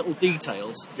thousands of little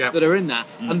details that are in there,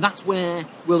 and that's where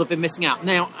we'll have been missing out.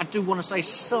 Now, I do want to say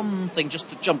something just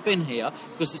to jump in here,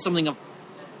 because there's something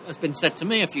has been said to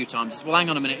me a few times. It's, well, hang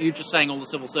on a minute, you're just saying all the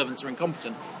civil servants are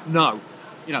incompetent. No.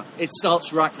 You know, it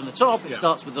starts right from the top. It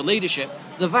starts with the leadership.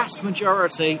 The vast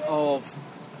majority of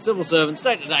civil servants,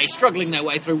 day to day, struggling their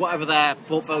way through whatever their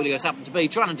portfolios happen to be,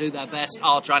 trying to do their best,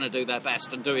 are trying to do their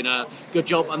best and doing a good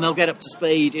job, and they'll get up to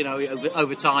speed, you know,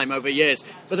 over time, over years.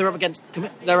 But they're up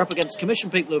against commission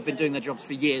people who have been doing their jobs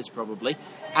for years, probably,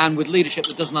 and with leadership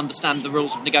that doesn't understand the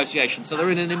rules of negotiation. So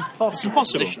they're in an impossible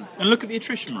position. And look at the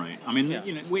attrition rate. I mean,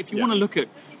 you know, if you want to look at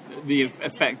the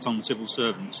effect on civil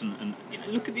servants, and you know,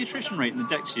 look at the attrition rate in the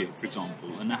Dexia, for example,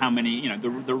 and how many, you know,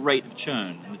 the rate of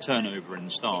churn and the turnover in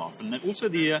the staff, and then also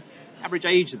the average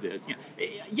age of the, you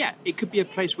know, it could be a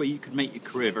place where you could make your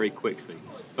career very quickly,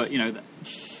 but you know,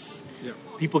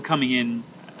 people coming in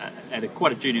at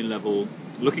quite a junior level,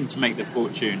 looking to make their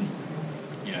fortune,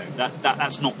 you know,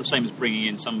 that's not the same as bringing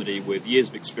in somebody with years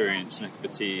of experience and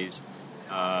expertise.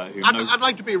 I'd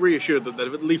like to be reassured that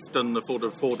they've at least done the sort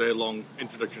of 4-day-long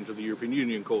introduction to the European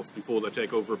Union course before they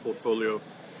take over a portfolio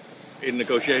in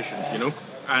negotiations. You know,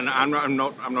 and I'm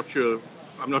not sure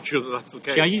that that's the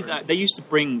case. See, they used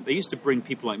to bring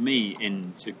people like me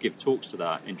in to give talks to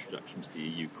that introduction to the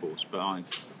EU course, but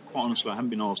quite honestly, I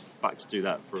haven't been asked back to do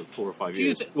that for 4 or 5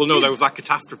 years. Well, no, there was that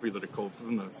catastrophe that it caused,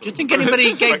 wasn't there? So. Do you think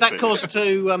anybody gave that course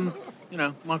to,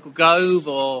 Michael Gove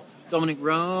or Dominic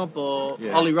Raab or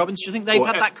Ollie Robbins? Do you think they've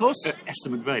had that course? Esther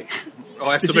McVeigh. Oh,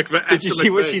 Esther McVeigh. Did you see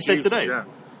what she said today? Yeah.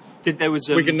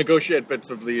 We can negotiate bits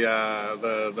of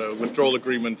the withdrawal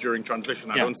agreement during transition.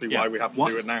 I don't see why we have to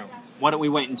do it now. Why don't we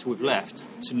wait until we've left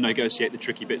to negotiate the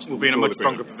tricky bits? We'll be in a much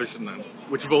stronger position then,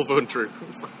 which is also untrue.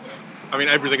 I mean,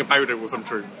 everything about it was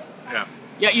untrue. Yeah.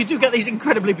 Yeah, you do get these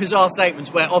incredibly bizarre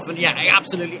statements where often,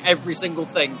 absolutely every single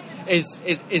thing is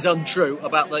untrue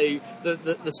about the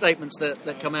statements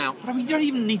that come out. But I mean, you don't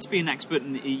even need to be an expert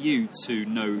in the EU to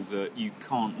know that you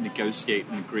can't negotiate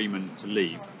an agreement to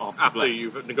leave after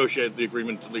you've negotiated the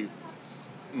agreement to leave.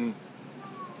 Mm.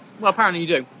 Well, apparently you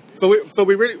do.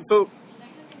 So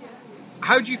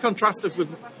how do you contrast this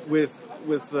with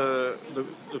the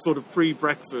sort of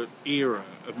pre-Brexit era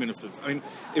of ministers? I mean,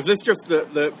 is this just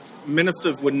that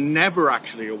ministers were never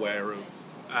actually aware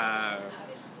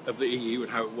of the EU and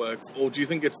how it works, or do you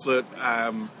think it's that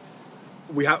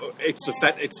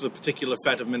it's the particular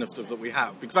set of ministers that we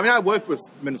have? Because I mean, I worked with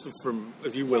ministers from,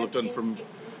 as you will have done, from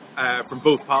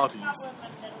both parties,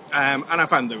 and I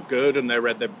found they were good, and they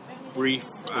read their brief.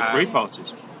 Three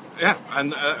parties. Yeah,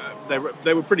 and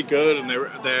they were pretty good, and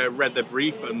they read their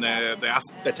brief, and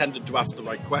they tended to ask the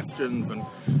right questions and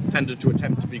tended to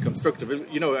attempt to be constructive.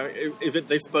 You know, is it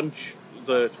this bunch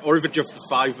or is it just the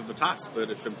size of the task that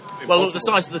it's impossible? Well, look, the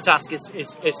size of the task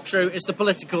is true. It's the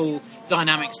political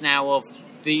dynamics now of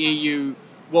the EU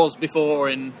was before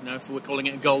in, if we're calling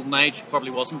it a golden age,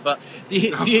 probably wasn't, but the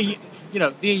EU,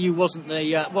 the EU wasn't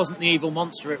the evil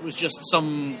monster. It was just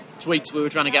some tweaks we were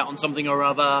trying to get on something or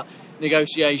other,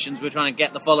 negotiations. We were trying to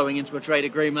get the following into a trade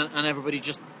agreement, and everybody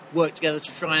just worked together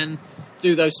to try and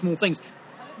do those small things.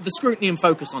 The scrutiny and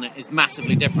focus on it is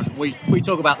massively different. We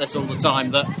talk about this all the time,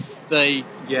 that a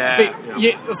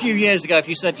few years ago, if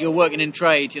you said you were working in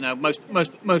trade,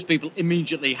 most people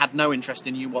immediately had no interest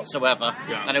in you whatsoever,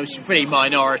 and it was a pretty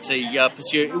minority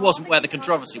pursuit. It wasn't where the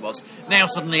controversy was. Now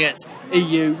suddenly it's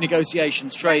EU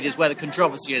negotiations, trade is where the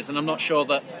controversy is, and I'm not sure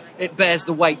that it bears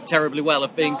the weight terribly well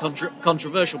of being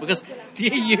controversial, because the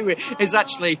EU is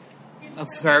actually a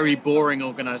very boring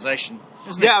organisation.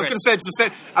 Yeah, I was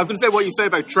going to say what you say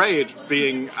about trade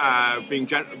being I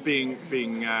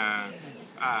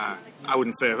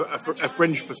wouldn't say a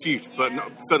fringe pursuit, but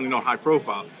certainly not high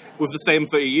profile. Was the same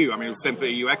for EU. I mean, it was the same for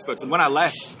EU experts. And when I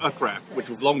left UCREP, which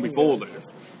was long before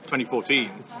this,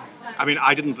 2014, I mean,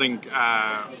 I didn't think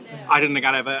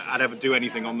I'd ever do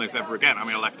anything on this ever again. I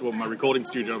mean, I left my recording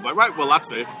studio. I was like, right, well,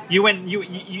 that's it. You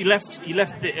left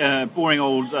the boring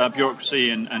old bureaucracy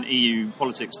and EU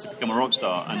politics to become a rock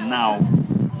star, and now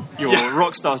your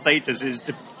rock star status is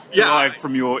derived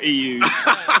from your EU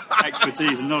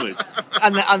expertise and knowledge.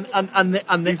 And you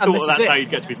thought that's how you'd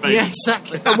get to be famous. Yeah,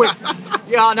 exactly.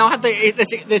 I had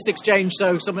this exchange.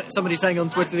 So somebody saying on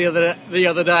Twitter the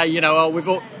other day,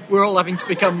 we're all having to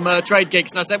become trade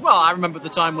geeks, and I said, well, I remember the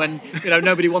time when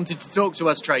nobody wanted to talk to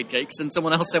us trade geeks, and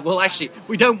someone else said, well, actually,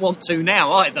 we don't want to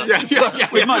now either.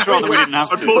 We'd much rather we didn't have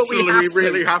to. Unfortunately, we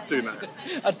really have to now.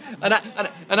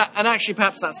 And actually,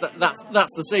 perhaps that's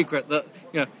the secret, that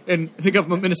in the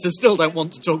government ministers still don't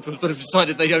want to talk to us, but have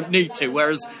decided they don't need to.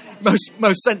 Whereas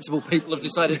most sensible people have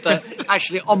decided that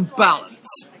actually, on balance,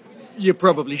 you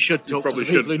probably should talk to the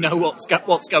people who know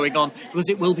what's going on, because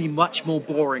it will be much more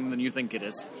boring than you think it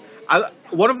is.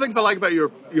 One of the things I like about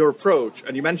your approach,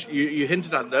 and you mentioned you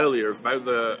hinted at it earlier, is about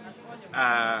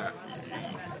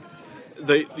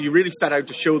you really set out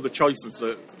to show the choices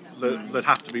that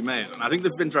have to be made. And I think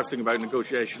this is interesting about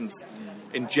negotiations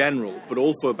in general, but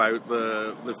also about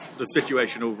the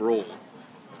situation overall.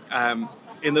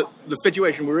 In the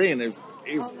situation we're in is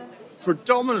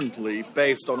predominantly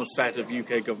based on a set of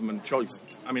UK government choices.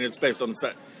 I mean, it's based on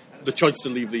the choice to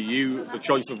leave the EU, the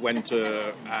choice of when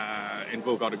to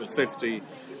invoke Article 50,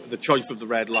 the choice of the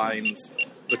red lines,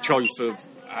 the choice of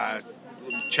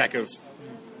checkers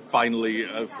finally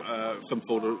as some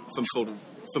sort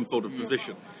of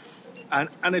position. And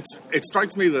it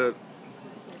strikes me that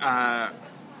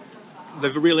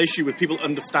there's a real issue with people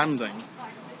understanding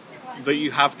that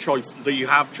you have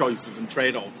choices and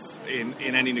trade-offs in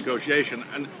any negotiation.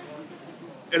 And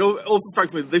it also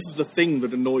strikes me that this is the thing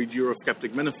that annoyed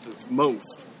Eurosceptic ministers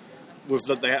most, was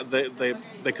that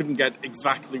they couldn't get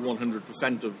exactly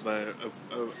 100%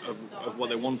 of what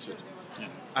they wanted. Yeah.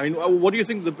 I mean, what do you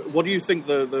think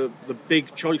the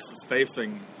big choices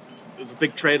facing, the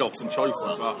big trade-offs and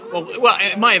choices are? Well,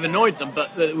 it might have annoyed them,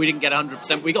 but we didn't get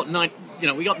 100%. We got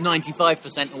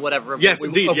 95% or whatever of what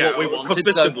we wanted.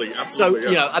 Consistently,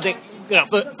 absolutely. So I think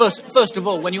first of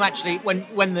all, when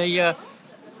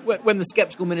the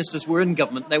sceptical ministers were in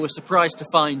government, they were surprised to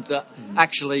find that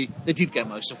actually they did get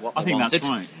most of what they wanted. I think that's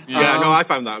right. Yeah, I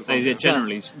found that. They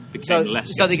generally became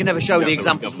less. So they can never show the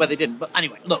examples where they didn't. But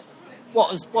anyway, look,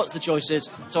 what's the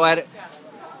choices? So I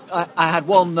had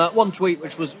one tweet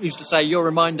which used to say, your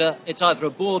reminder, it's either a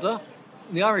border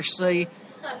in the Irish Sea,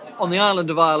 on the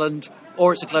island of Ireland,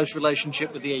 or it's a close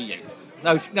relationship with the EU.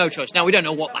 No choice. Now, we don't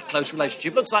know what that close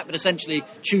relationship looks like, but essentially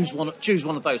choose one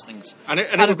of those things. And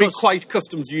it will be quite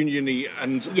customs union-y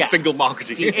and single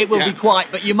market-y. It will be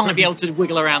quite, but you might be able to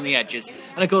wiggle around the edges.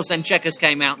 And of course, then Chequers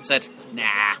came out and said,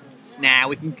 nah,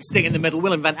 we can stick in the middle.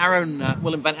 We'll invent our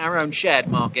own shared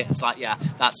market. It's like,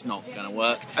 that's not going to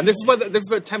work. And this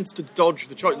is attempts to dodge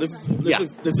the choice. This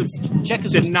is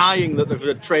Chequers denying that there's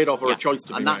a trade-off or a choice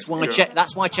to be made. And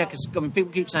that's why Chequers. I mean,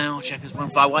 people keep saying, Chequers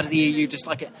won't fly. Why did the EU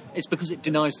dislike it? It's because it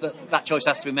denies that choice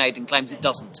has to be made and claims it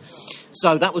doesn't.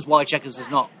 So that was why Chequers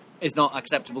is not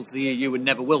acceptable to the EU and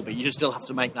never will be. You just still have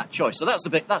to make that choice. So that's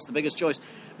the biggest choice.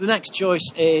 The next choice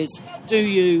is,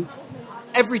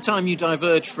 every time you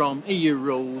diverge from EU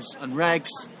rules and regs,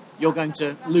 you're going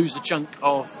to lose a chunk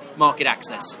of market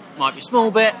access. Might be a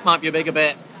small bit, might be a bigger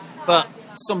bit, but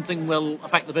something will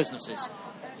affect the businesses.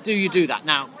 Do you do that?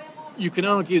 Now, you can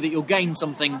argue that you'll gain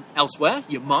something elsewhere.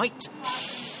 You might.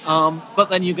 But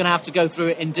then you're going to have to go through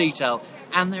it in detail.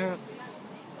 And there are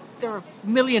there are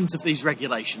millions of these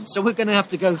regulations, so we're going to have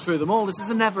to go through them all. This is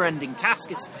a never-ending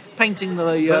task. It's painting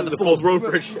the Fourth Road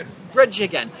Bridge. bridge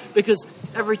again, because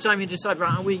every time you decide,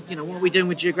 right, what are we doing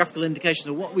with geographical indications,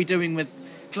 or what are we doing with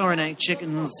chlorinated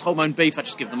chickens, hormone beef? I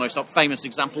just give the most famous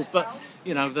examples, but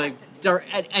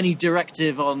any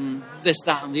directive on this,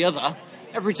 that, and the other.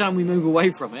 Every time we move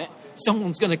away from it,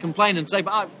 someone's going to complain and say,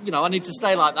 but I need to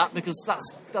stay like that because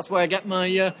that's where I get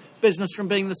my business from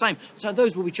being the same. So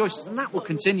those will be choices, and that will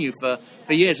continue for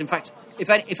years. In fact, if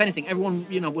anything, everyone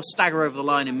will stagger over the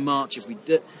line in March. If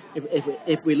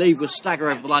we leave, we'll stagger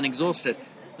over the line exhausted,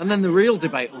 and then the real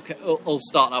debate will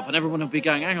start up, and everyone will be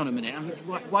going, hang on a minute,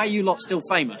 why are you lot still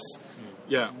famous?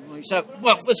 Yeah. So,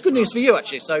 well, that's good news for you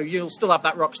actually. So you'll still have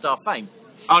that rock star fame.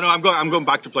 Oh no, I'm going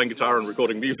back to playing guitar and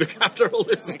recording music after all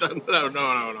this is done.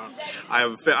 No.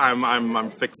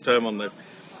 I'm fixed term on this.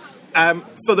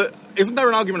 Isn't there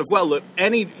an argument as well that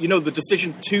the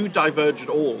decision to diverge at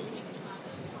all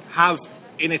has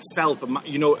in itself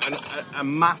a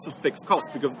massive fixed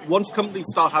cost, because once companies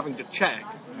start having to check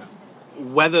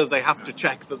whether they have to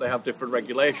check that they have different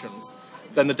regulations,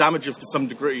 then the damage is to some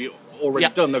degree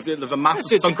already done. There's a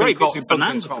massive it's a great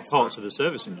bonanza for parts of the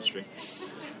service industry.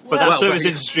 But that service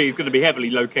industry is going to be heavily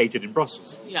located in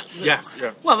Brussels. Yeah.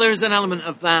 Well, there is an element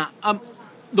of that.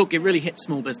 Look, it really hits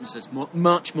small businesses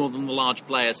much more than the large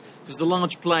players, because the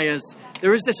large players,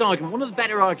 there is this argument. One of the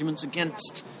better arguments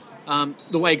against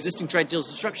the way existing trade deals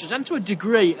are structured, and to a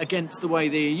degree against the way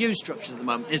the EU is structured at the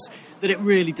moment, is that it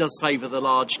really does favour the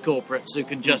large corporates who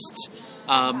can just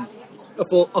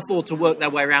afford to work their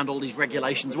way around all these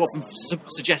regulations, who often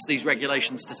suggest these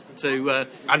regulations to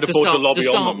lobby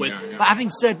start on them, with. yeah. But having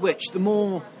said which, the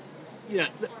more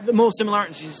more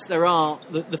similarities there are,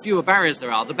 the fewer barriers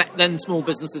there are, then small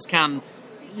businesses can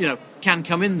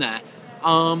come in there.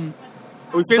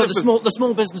 We see but the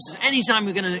small businesses, anytime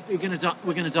we're going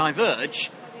to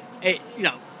diverge,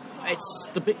 it's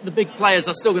the big players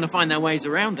are still going to find their ways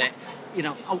around it.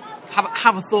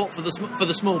 Have a thought for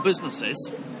the small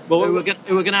businesses who are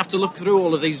going to have to look through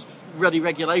all of these ruddy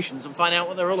regulations and find out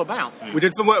what they're all about. We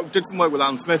did some work with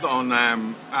Alan Smith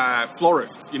on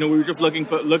florists. We were just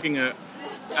looking at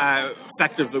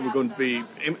sectors that were going to be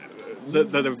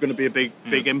that there was going to be a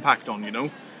big impact on.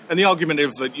 And the argument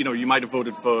is that you might have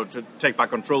voted to take back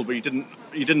control, but you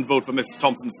didn't vote for Mrs.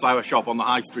 Thompson's flower shop on the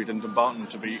high street in Dumbarton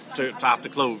to have to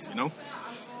close.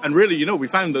 And really, we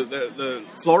found that the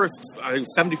florists,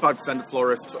 75% of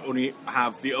florists only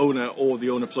have the owner or the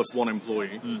owner plus one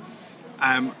employee,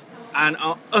 and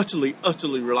are utterly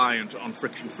reliant on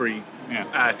friction-free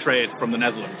trade from the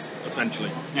Netherlands, essentially.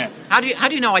 Yeah. How do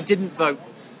you know I didn't vote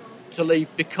to leave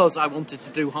because I wanted to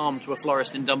do harm to a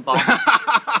florist in Dumbarton?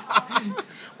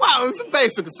 Well, it's a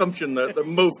basic assumption that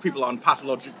most people don't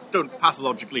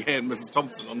pathologically hate Mrs.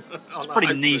 Thompson. It's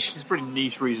pretty niche. It's a pretty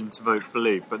niche reason to vote for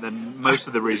Leave, but then most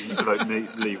of the reasons to vote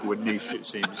Leave were niche, it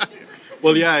seems.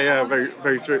 Well, yeah, very,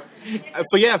 very true.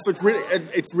 So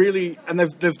it's really, and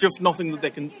there's just nothing that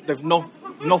they can. There's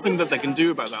nothing that they can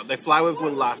do about that. Their flowers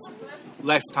will last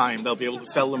less time. They'll be able to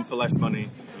sell them for less money.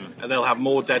 And they'll have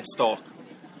more dead stock.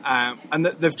 And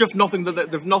there's just nothing that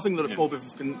a small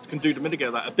business can do to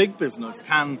mitigate that. A big business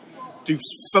can do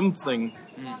something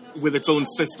with its own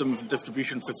systems and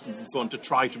distribution systems and so on to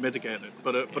try to mitigate it,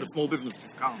 but a small business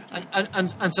just can't.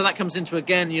 And so that comes into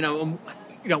again,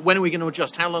 when are we going to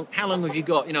adjust? How long have you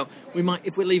got? We might,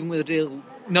 if we're leaving with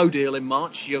no deal in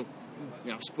March,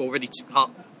 it's already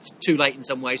too late in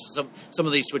some ways for some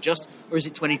of these to adjust, or is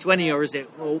it 2020, or is it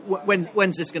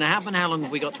when's this going to happen? How long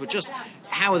have we got to adjust?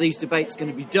 How are these debates going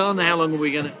to be done? How long are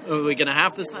we going to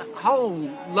have? There's a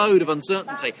whole load of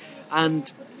uncertainty,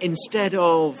 and instead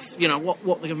of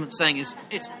what the government's saying is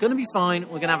it's going to be fine,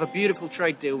 we're going to have a beautiful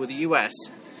trade deal with the US,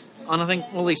 and I think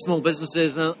all these small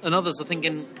businesses and others are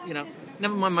thinking,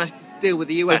 never mind my deal with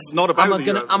the US. It's not about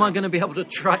am I going to be able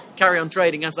to carry on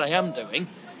trading as I am doing?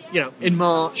 In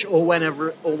March or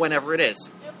whenever it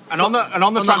is. On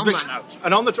the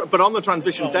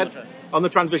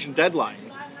transition deadline.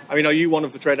 I mean, are you one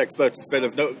of the trade experts to say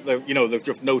there's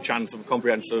just no chance of a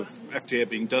comprehensive FTA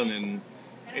being done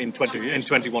in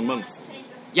 21 months?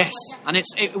 Yes, and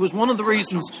it was one of the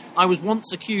reasons I was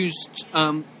once accused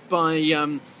by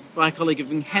a colleague of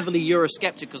being heavily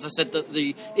Eurosceptic because I said that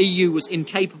the EU was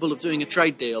incapable of doing a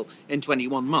trade deal in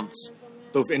 21 months.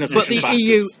 But the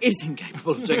EU is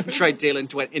incapable of doing a trade deal in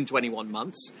 21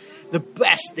 months. The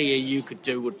best the EU could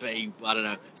do would be,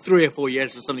 3 or 4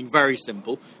 years for something very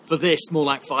simple. For this, more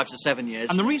like 5 to 7 years.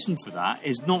 And the reason for that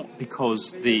is not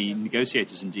because the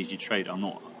negotiators in DG Trade are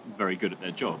not very good at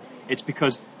their job. It's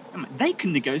because they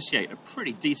can negotiate a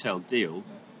pretty detailed deal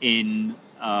in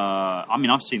I mean,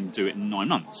 I've seen them do it in 9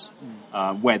 months,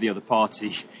 where the other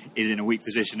party is in a weak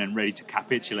position and ready to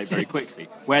capitulate very quickly.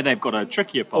 Where they've got a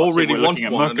trickier party, Already we're looking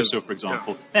at wants one, Mercosur, for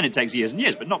example, then it takes years and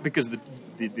years, but not because of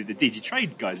the DG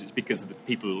Trade guys, it's because of the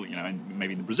people, and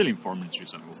maybe in the Brazilian foreign ministry or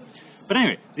something. But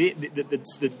anyway,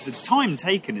 the time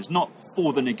taken is not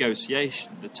for the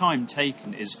negotiation. The time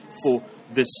taken is for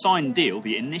the signed deal,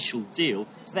 the initial deal,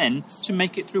 then to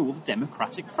make it through all the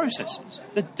democratic processes.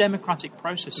 The democratic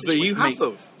processes. The EU has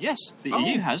those? Yes, the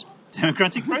EU has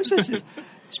democratic processes.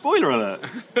 Spoiler alert.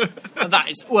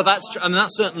 That's true, and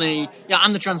that's certainly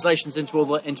and the translations into all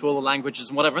the languages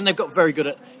and whatever, and they've got very good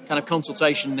at kind of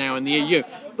consultation now in the EU.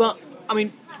 But I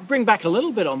mean, bring back a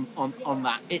little bit on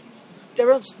that.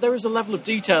 There is a level of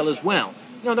detail as well.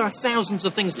 There are thousands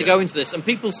of things to go into this, and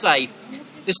people say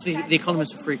this is the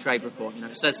Economist for Free Trade report.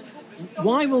 It says,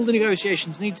 why will the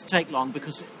negotiations need to take long?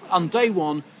 Because on day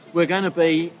one we're going to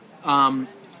be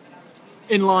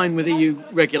in line with EU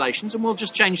regulations, and we'll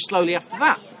just change slowly after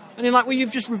that. And you're like, well,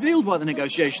 you've just revealed why the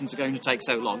negotiations are going to take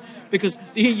so long, because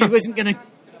the EU isn't going to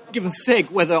give a fig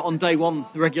whether on day one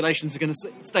the regulations are going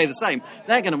to stay the same.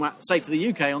 They're going to say to the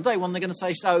UK on day one, they're going to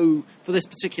say, so for this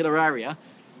particular area,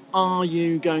 are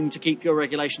you going to keep your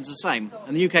regulations the same?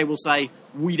 And the UK will say,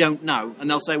 we don't know. And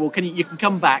they'll say, well, you can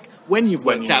come back when you've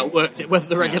worked it, whether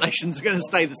the regulations are going to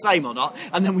stay the same or not,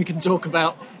 and then we can talk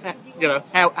about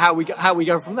how we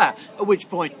go from there. At which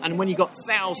point, and when you've got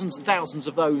thousands and thousands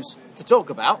of those to talk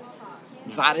about,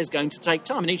 that is going to take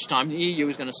time. And each time the EU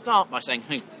is going to start by saying,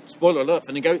 hey, spoiler alert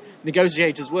for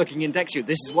negotiators working in DEXU,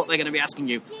 this is what they're going to be asking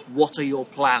you. What are your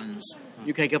plans?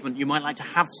 UK government, you might like to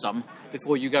have some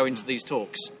before you go into these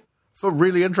talks. So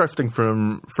really interesting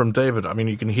from David. I mean,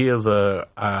 you can hear the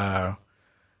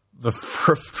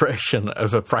frustration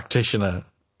as a practitioner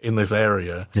in this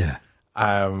area. Yeah.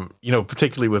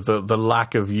 Particularly with the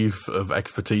lack of use of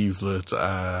expertise that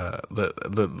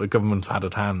the government's had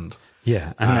at hand.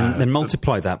 Yeah, and then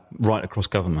multiply that right across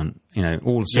government.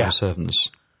 All the civil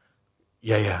servants.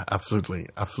 Yeah, absolutely,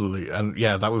 and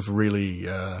that was really.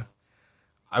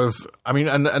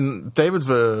 And David's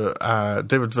a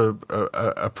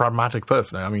pragmatic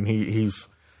person. I mean, he's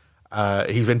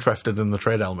interested in the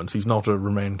trade elements. He's not a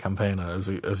Remain campaigner,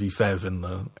 as he says in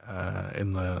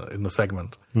the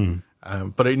segment.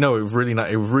 But it was really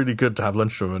nice. It was really good to have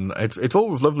lunch with him, and it's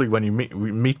always lovely when you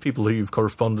meet people who you've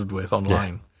corresponded with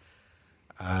online,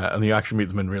 and you actually meet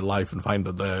them in real life and find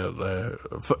that they're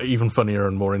even funnier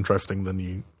and more interesting than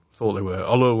you thought they were.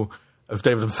 Although, as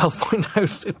David himself pointed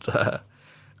out,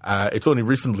 it's only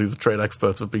recently the trade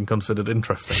experts have been considered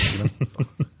interesting.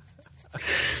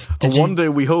 And one day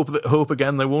we hope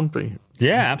again they won't be.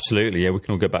 Yeah, absolutely. Yeah, we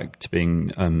can all go back to being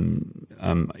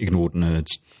ignored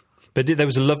nerds. But there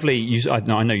was a lovely. I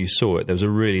know you saw it. There was a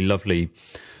really lovely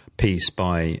piece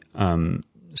by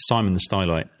Simon the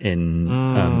Stylight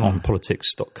on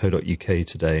politics.co.uk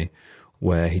today,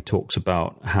 where he talks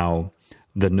about how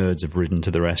the nerds have ridden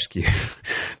to the rescue.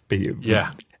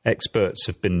 Experts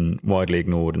have been widely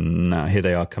ignored, and now here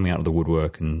they are coming out of the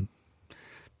woodwork and,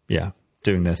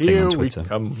 doing their thing on Twitter. We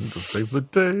come to save the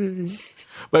day.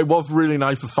 But it was really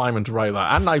nice of Simon to write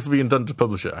that, and nice of Ian Dunn to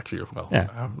publish it, actually, as well.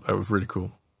 Yeah. That was really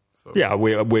cool. So. Yeah,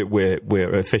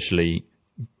 we're officially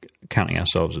counting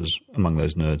ourselves as among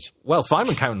those nerds. Well,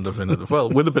 Simon counted us in it as well,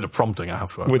 with a bit of prompting, I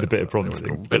have to admit. With a bit of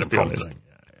prompting.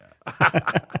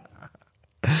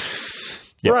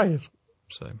 Yeah. Right.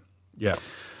 So. Yeah.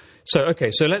 So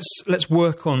let's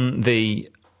work on the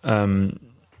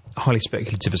highly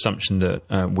speculative assumption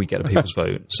that we get a people's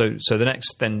vote. So the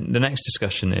next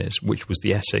discussion is, which was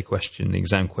the essay question, the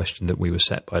exam question that we were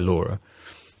set by Laura.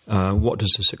 What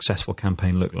does a successful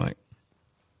campaign look like?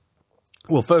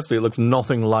 Well, firstly, it looks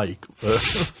nothing like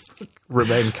the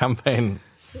Remain campaign.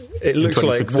 It looks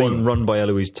like one run by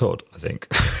Eloise Todd, I think,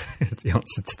 is the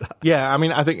answer to that. Yeah, I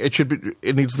mean, I think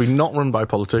it needs to be not run by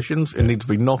politicians. It needs to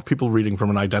be not people reading from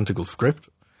an identical script.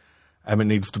 It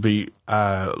needs to be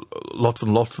lots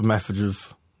and lots of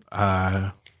messages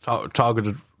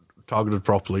targeted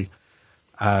properly.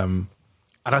 And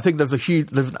I think there's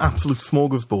an absolute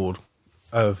smorgasbord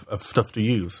of stuff to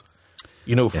use.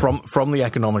 From the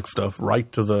economic stuff right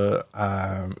to the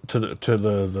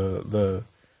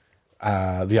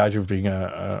idea of being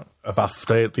a vast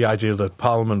state, the idea that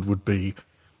Parliament would be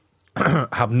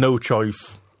have no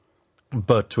choice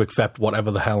but to accept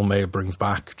whatever the hell May brings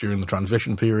back during the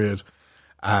transition period,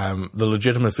 the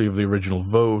legitimacy of the original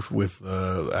vote with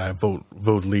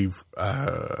vote leave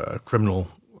criminal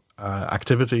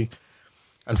activity,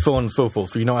 and so on and so forth.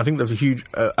 So I think there's a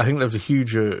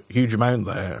huge amount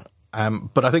there.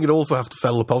 But I think it also has to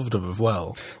sell the positive as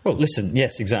well. Well, listen,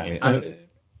 yes, exactly.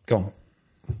 Go on.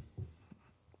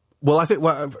 Well, I think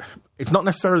it's not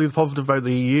necessarily the positive about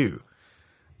the EU.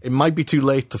 It might be too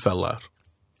late to sell that.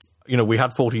 We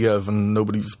had 40 years and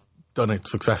nobody's done it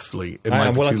successfully. It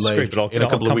might be too late in a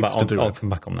couple of weeks to do it. I'll come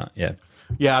back on that, yeah.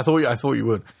 Yeah, I thought you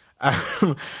would.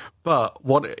 But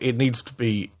what it needs to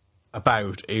be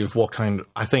about is what kind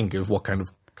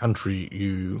of country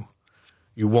you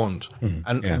want.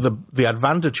 And the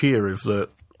advantage here is that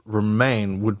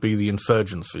Remain would be the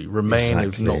insurgency. Remain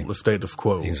is not the status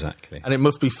quo. Exactly. And it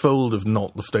must be sold as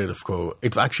not the status quo.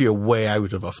 It's actually a way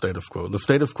out of our status quo. The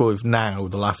status quo is now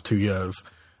the last 2 years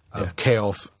of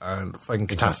chaos and fucking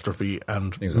catastrophe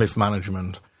and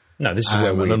mismanagement. No, this is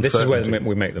where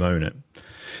we make them own it.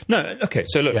 No, okay,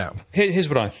 so look, here's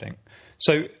what I think.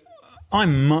 So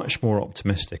I'm much more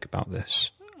optimistic about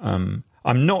this. I'm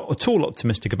not at all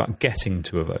optimistic about getting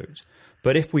to a vote.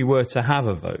 But if we were to have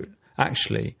a vote,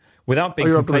 actually, without being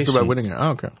complacent... You're optimistic about winning it? Oh,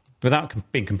 okay.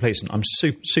 Without being complacent, I'm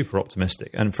super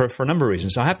optimistic. And for a number of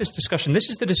reasons. I have this discussion. This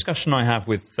is the discussion I have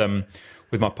with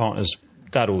my partner's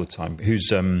dad all the time,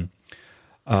 who's a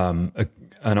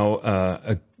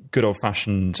good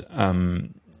old-fashioned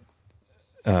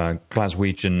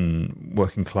Glaswegian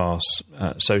working class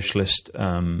socialist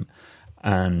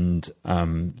and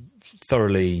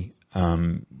thoroughly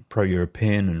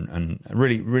pro-European and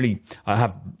really I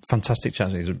have fantastic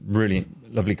chats with him. He's a really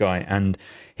lovely guy, and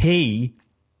he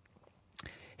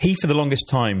for the longest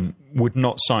time would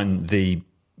not sign the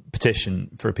petition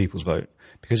for a people's vote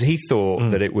because he thought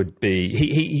that it would be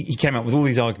he came up with all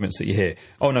these arguments that you hear.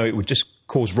 Oh no, it would just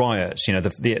cause riots.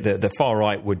 The far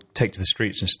right would take to the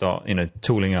streets and start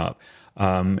tooling up.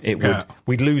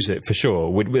 We'd lose it for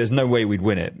sure. There's no way we'd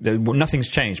win it. Nothing's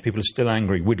changed. People are still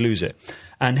angry. We'd lose it.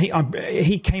 And he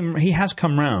has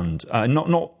come round.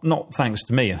 Not thanks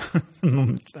to me,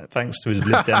 thanks to his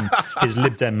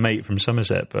Lib Dem mate from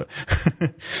Somerset. But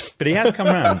but he has come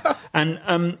round.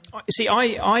 And see,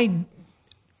 I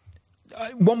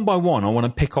one by one, I want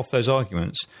to pick off those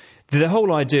arguments. The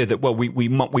whole idea that we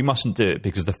mustn't do it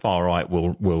because the far right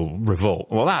will revolt.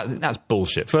 Well, that's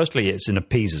bullshit. Firstly, it's an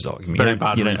appeasers argument.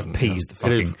 You don't appease the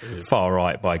fucking far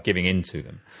right by giving in to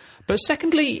them. But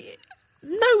secondly,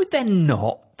 no, they're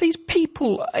not. These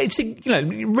people. It's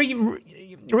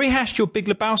rehash your Big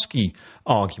Lebowski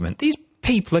argument. These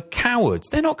people are cowards.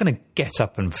 They're not going to get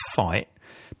up and fight.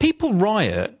 People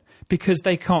riot because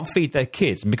they can't feed their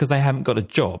kids and because they haven't got a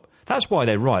job. That's why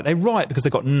they riot. They riot because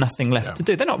they've got nothing left to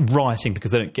do. They're not rioting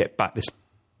because they don't get back this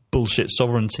bullshit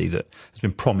sovereignty that has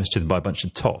been promised to them by a bunch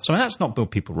of toffs. I mean, that's not what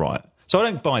people riot. So I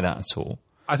don't buy that at all.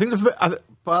 I think there's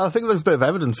a bit of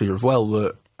evidence here as well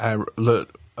that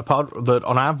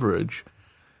on average,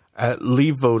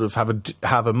 Leave voters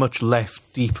have a much less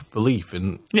deep belief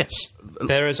in. Yes,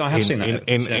 there is. I have seen that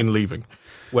in leaving.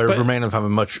 Whereas Remainers have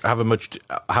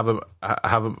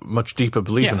a much deeper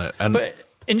belief in it. And but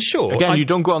in short, again, you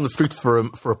don't go on the streets for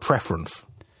a preference.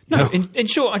 No, in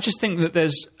short, I just think that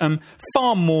there's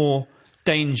far more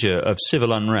danger of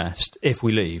civil unrest if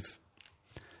we leave,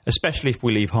 especially if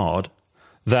we leave hard,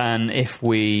 than if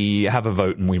we have a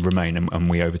vote and we remain and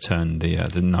we overturn the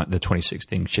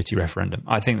 2016 shitty referendum.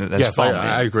 I think that there's far more.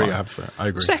 I agree. I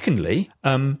agree. Secondly,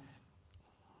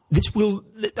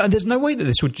 there's no way that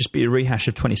this would just be a rehash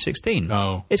of 2016.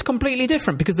 No. It's completely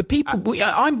different because the people...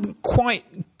 I'm quite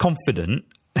confident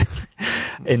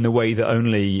in the way that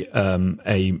only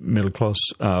a middle-class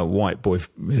white boy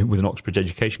with an Oxbridge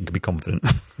education can be confident.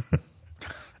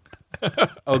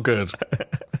 Oh, good.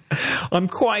 I'm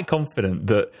quite confident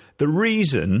that the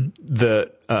reason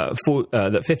that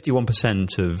that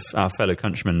 51% of our fellow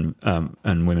countrymen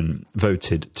and women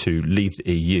voted to leave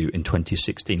the EU in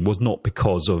 2016 was not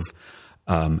because of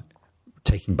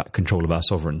taking back control of our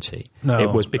sovereignty. No,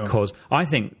 it was because I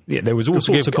think there was all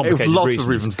sorts of complicated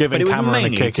reasons. Giving Cameron a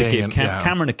kicking. To give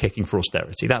Cameron a kicking for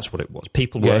austerity. That's what it was.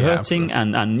 People were hurting,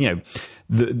 and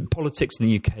the politics in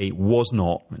the UK was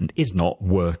not and is not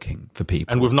working for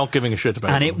people, and was not giving a shit about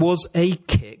it. And it was a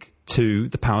kick to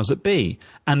the powers that be,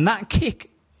 and that kick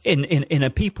in a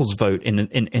people's vote in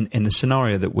the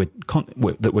scenario that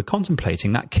we're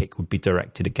contemplating, that kick would be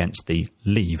directed against the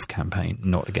Leave campaign,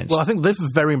 not against. Well, I think this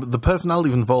is the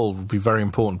personalities involved would be very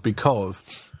important because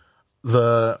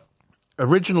the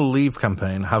original Leave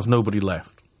campaign has nobody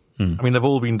left. I mean, they've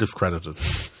all been discredited.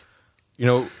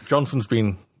 Johnson's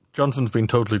been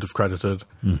totally discredited.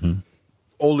 Mm-hmm.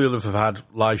 All the others have had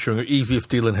lies showing easiest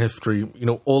deal in history.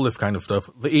 All this kind of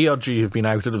stuff. The ERG have been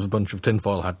outed as a bunch of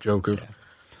tinfoil hat jokers. Yeah.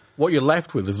 What you're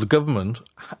left with is the government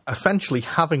essentially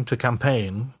having to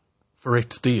campaign for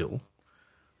its deal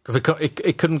because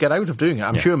it couldn't get out of doing it.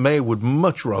 I'm sure May would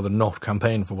much rather not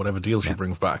campaign for whatever deal she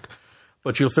brings back,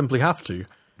 but she'll simply have to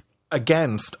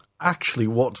against actually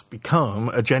what's become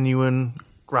a genuine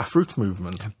grassroots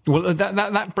movement. Well,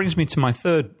 that brings me to my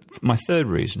third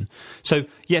reason. So,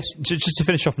 yes, just to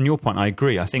finish off on your point, I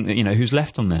agree. I think that, who's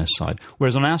left on their side.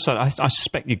 Whereas on our side, I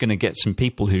suspect you're going to get some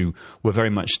people who were very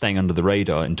much staying under the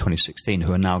radar in 2016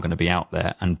 who are now going to be out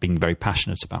there and being very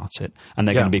passionate about it. And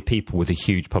they're going to be people with a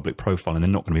huge public profile, and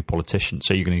they're not going to be politicians.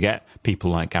 So you're going to get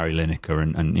people like Gary Lineker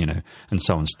and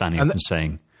so on standing up and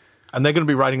saying... And they're going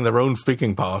to be writing their own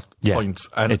speaking points.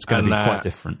 And it's going to be quite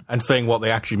different. And saying what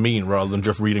they actually mean rather than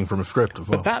just reading from a script as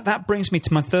well. But that brings me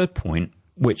to my third point,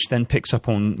 which then picks up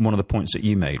on one of the points that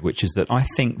you made, which is that I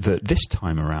think that this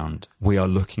time around we are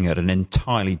looking at an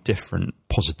entirely different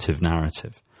positive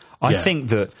narrative. I think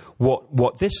that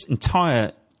what this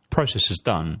entire process has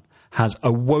done has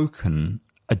awoken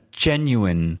a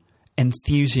genuine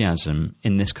enthusiasm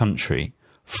in this country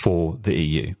for the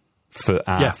EU. For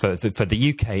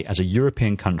the UK as a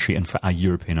European country and for our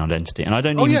European identity, and I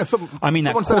don't. I mean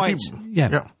that quite.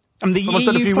 And the someone EU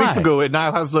said a few flag. weeks ago, it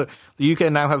now has the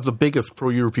UK now has the biggest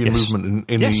pro-European movement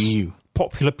in the EU.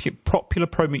 Popular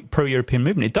pro-European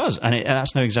movement. It does, and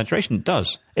that's no exaggeration. It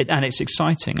does, and it's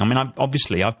exciting. I mean,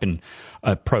 I've been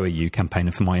a pro-EU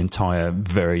campaigner for my entire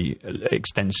very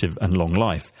extensive and long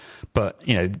life. But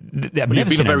you've been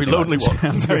a very lonely one.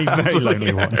 A very, very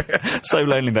lonely one. So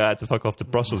lonely that I had to fuck off to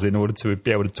Brussels in order to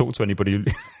be able to talk to anybody who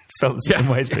felt the same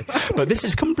way as me. But this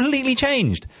has completely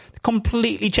changed.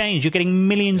 Completely changed. You're getting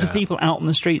millions of people out on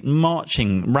the street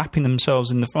marching, wrapping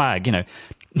themselves in the flag,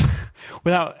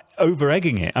 without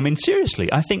over-egging it. I mean,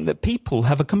 seriously, I think that people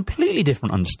have a completely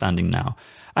different understanding now.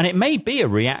 And it may be a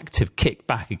reactive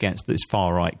kickback against this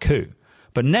far-right coup.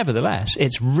 But nevertheless,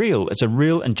 it's real. It's a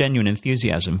real and genuine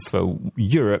enthusiasm for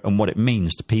Europe and what it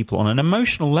means to people on an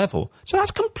emotional level. So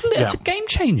that's it's a game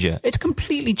changer. It's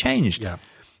completely changed. Yeah.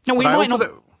 Now we might not.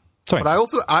 Sorry, but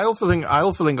I also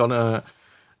think on a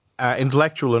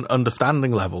intellectual and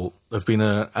understanding level, there's been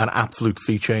an absolute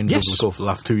sea change over the course of the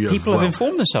last 2 years. People have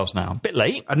informed themselves now. A bit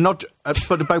late, and not,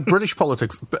 but about British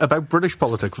politics,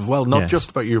 as well. Not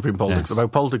just about European politics,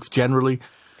 about politics generally.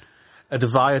 A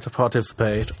desire to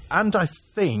participate, and I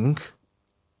think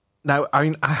now. I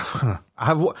mean, I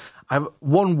have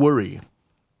one worry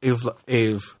is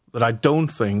that I don't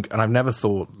think, and I've never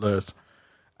thought that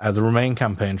the Remain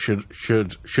campaign should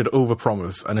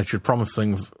overpromise, and it should promise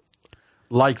things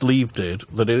like Leave did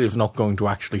that it is not going to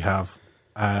actually have,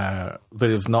 that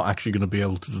it's not actually going to be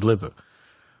able to deliver.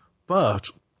 But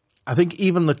I think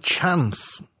even the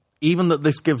chance, even that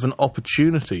this gives an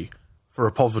opportunity for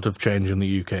a positive change in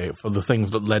the UK, for the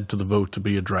things that led to the vote to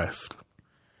be addressed.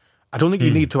 I don't think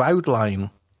you need to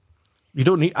outline.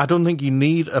 I don't think you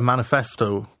need a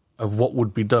manifesto of what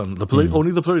would be done.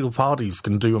 Only the political parties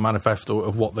can do a manifesto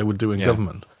of what they would do in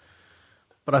government.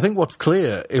 But I think what's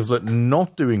clear is that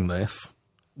not doing this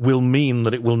will mean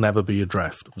that it will never be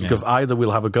addressed, because either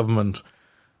we'll have a government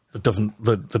that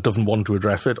doesn't want to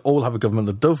address it, or we'll have a government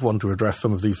that does want to address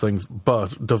some of these things,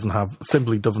 but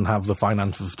simply doesn't have the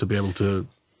finances to be able to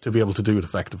do it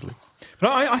effectively. But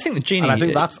I think the genie,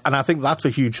 and I think that's a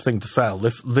huge thing to sell.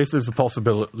 This is a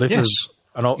possibility. This is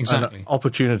an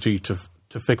opportunity to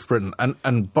fix Britain.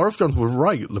 And Boris Johnson was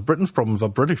right. The Britain's problems are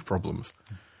British problems,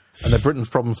 and they're Britain's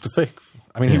problems to fix.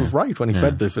 I mean, he was right when he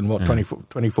said this in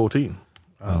 2014.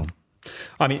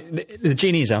 I mean, the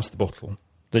genie is out of the bottle.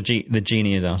 The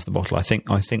genie is out of the bottle. I think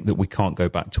that we can't go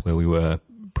back to where we were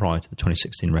prior to the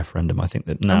 2016 referendum. I think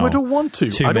that now, and we don't want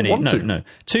to.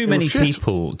 Too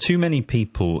many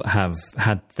people have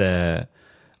had their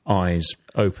eyes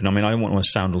open. I mean, I don't want to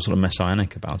sound all sort of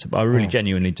messianic about it, but I really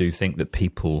genuinely do think that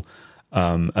people,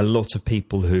 a lot of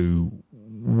people who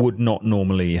would not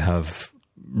normally have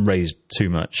raised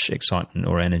too much excitement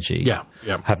or energy,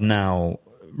 have now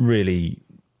really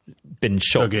been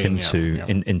shocked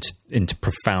into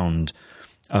profound.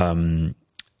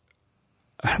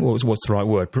 What's the right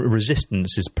word?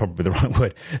 Resistance is probably the right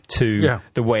word to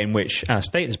the way in which our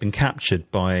state has been captured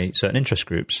by certain interest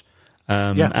groups,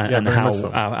 and how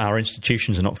our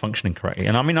institutions are not functioning correctly.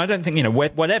 And I mean, I don't think,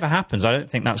 whatever happens, I don't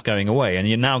think that's going away. And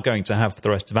you're now going to have, for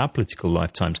the rest of our political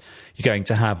lifetimes, you're going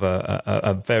to have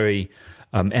a very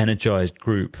energized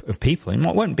group of people. It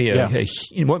won't be a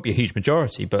huge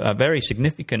majority, but a very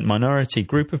significant minority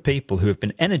group of people who have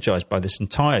been energized by this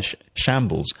entire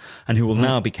shambles, and who will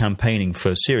now be campaigning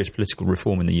for serious political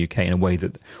reform in the UK in a way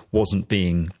that wasn't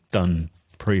being done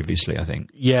previously, I think.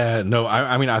 Yeah, no,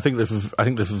 I mean, I think this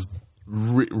is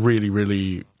really,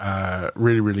 really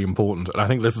important, and I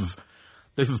think this is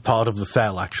part of the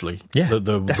sell. Actually,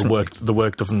 the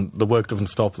work doesn't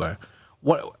stop there.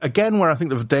 Where I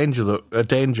think there's a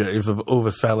danger is of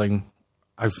overselling.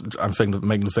 I'm saying that,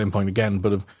 making the same point again,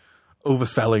 but of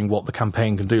overselling what the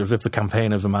campaign can do, as if the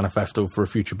campaign is a manifesto for a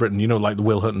future Britain, like the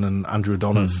Will Hutton and Andrew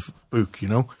O'Donoghue book,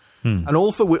 And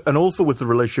also with the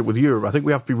relationship with Europe, I think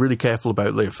we have to be really careful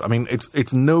about this. I mean,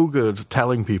 it's no good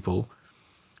telling people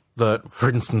that, for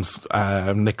instance,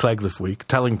 Nick Clegg this week,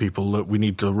 telling people that we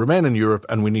need to remain in Europe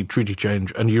and we need treaty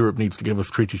change, and Europe needs to give us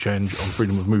treaty change on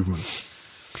freedom of movement.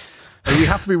 And we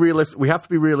have to be realistic. We have to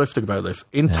be realistic about this.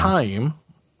 In time,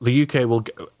 the UK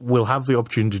will have the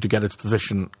opportunity to get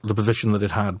the position that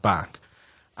it had back,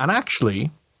 and actually,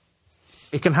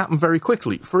 it can happen very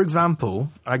quickly. For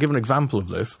example, I give an example of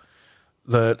this: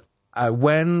 that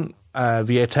when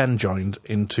the A10 joined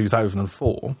in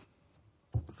 2004,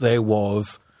 there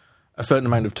was a certain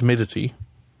amount of timidity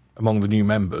among the new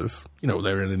members.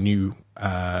 They're in a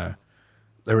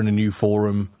new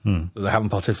forum that they haven't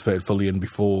participated fully in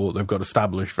before. They've got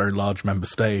established very large member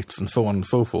states and so on and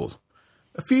so forth.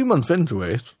 A few months into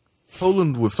it,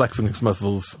 Poland was flexing its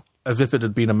muscles as if it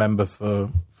had been a member for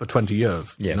 20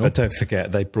 years. Yeah, but don't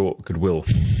forget, they brought goodwill.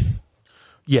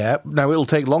 Yeah, now it'll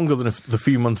take longer than the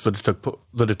few months that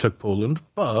it took Poland,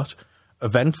 but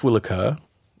events will occur.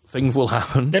 Things will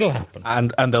happen. It'll happen,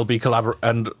 and there'll be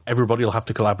and everybody will have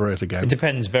to collaborate again. It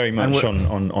depends very much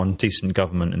on decent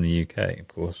government in the UK, of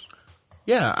course.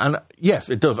 Yeah, and yes,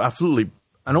 it does absolutely,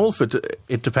 and also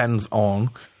it depends on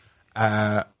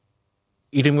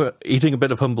eating a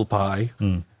bit of humble pie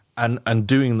and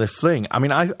doing this thing. I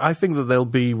mean, I think that there'll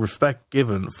be respect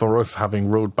given for us having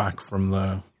rode back from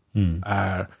the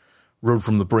rode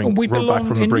from the brink, rode back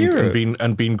from the brink, Europe.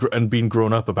 and been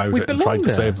grown up about it and tried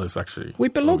to save this. Actually, we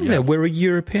belong there. We're a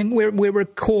European. We're a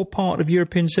core part of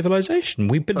European civilization.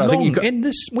 We belong in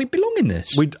this. We belong in this.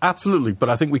 We absolutely, but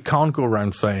I think we can't go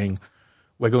around saying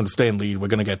we're going to stay and lead. We're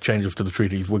going to get changes to the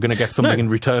treaties. We're going to get something in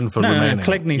return for remaining. No,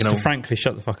 Clegg needs to frankly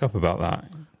shut the fuck up about that.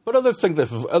 But others think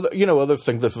this is, others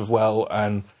think this as well,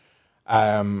 and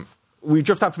we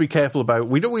just have to be careful about.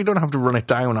 We don't have to run it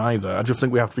down either. I just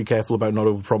think we have to be careful about not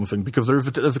overpromising, because there's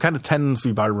a kind of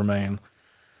tendency by Remain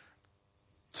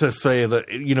to say that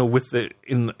with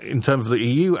in terms of the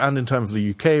EU and in terms of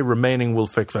the UK, remaining will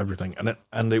fix everything,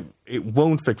 and it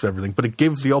won't fix everything, but it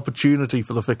gives the opportunity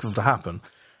for the fixes to happen.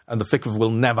 And the fixes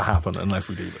will never happen unless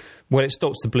we do this. Well, it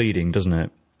stops the bleeding, doesn't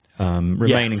it?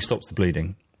 Remaining stops the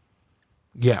bleeding.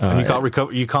 Yeah, and you can't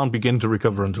recover. You can't begin to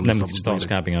recover until then we can start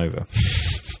scabbing over.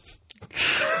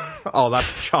 Oh,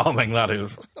 that's charming. That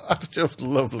is. That's just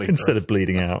lovely. Instead of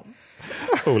bleeding out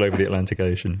all over the Atlantic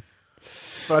Ocean.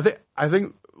 But I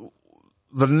think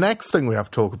the next thing we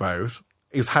have to talk about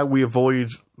is how we avoid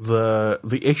the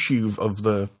issues of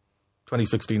the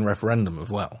 2016 referendum as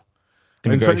well. The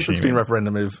 2016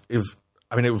 referendum is it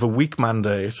was a weak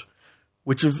mandate,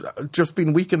 which has just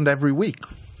been weakened every week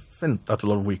since. That's a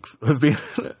lot of weeks. Has been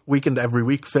weakened every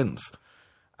week since.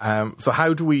 So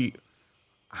how do we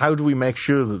make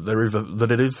sure that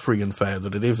that it is free and fair,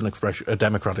 that it is a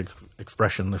democratic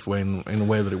expression this way in a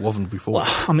way that it wasn't before? Well,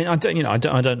 I mean, I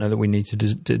don't know that we need to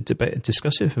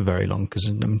discuss it for very long, because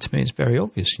to me it's very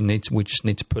obvious. We just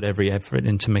need to put every effort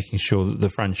into making sure that the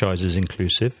franchise is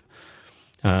inclusive.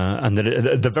 And that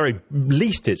at the very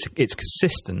least it's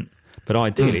consistent, but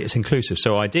ideally it's inclusive.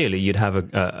 So ideally you'd have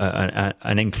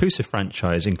an inclusive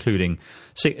franchise including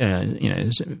 16,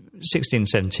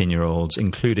 17-year-olds,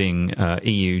 including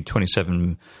EU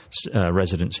 27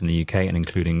 residents in the UK, and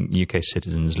including UK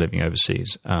citizens living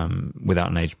overseas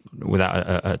without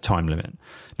a time limit.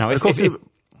 Now, if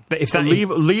that leave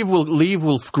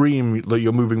will scream that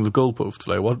you're moving the goalposts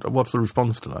there. What's the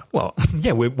response to that? Well,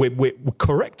 yeah, we're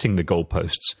correcting the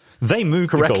goalposts. They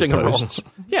moved the goalposts.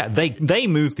 Yeah, they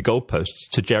moved the goalposts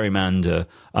to gerrymander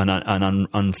an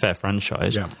unfair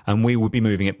franchise, and we would be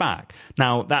moving it back.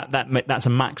 Now that's a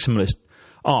maximalist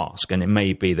ask, and it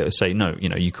may be that say no,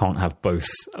 you can't have both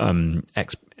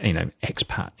expat,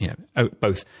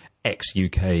 both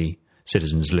ex-UK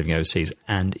citizens living overseas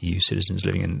and EU citizens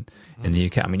living in the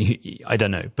UK. I mean, I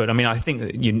don't know, but I mean, I think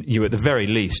that you at the very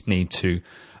least need to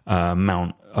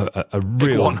mount a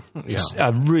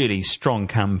really strong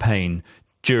campaign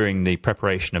during the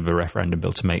preparation of a referendum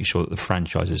bill to make sure that the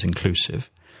franchise is inclusive.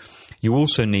 You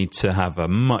also need to have a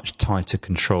much tighter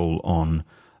control on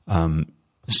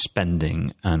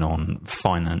spending and on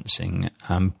financing,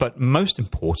 but most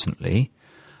importantly,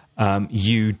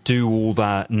 you do all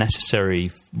that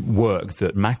necessary work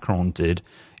that Macron did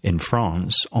in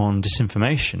France on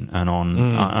disinformation and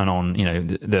on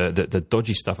the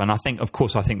dodgy stuff. And I think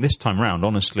this time round,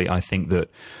 honestly, I think that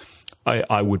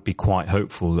I would be quite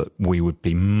hopeful that we would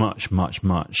be much more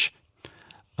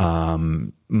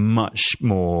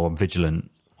vigilant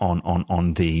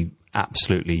on the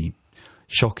absolutely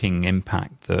shocking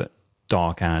impact that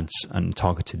dark ads and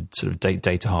targeted sort of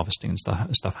data harvesting and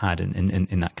stuff had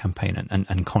in that campaign,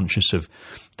 and conscious of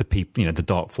the people, the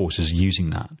dark forces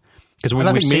using that.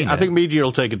 Because I think media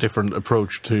will take a different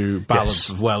approach to balance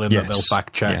as well, in that they'll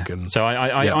fact check. Yeah. And so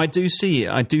I do see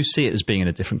it as being in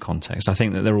a different context. I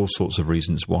think that there are all sorts of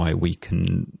reasons why we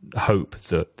can hope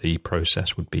that the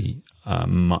process would be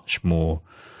much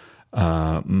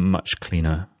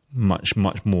cleaner,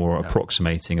 much more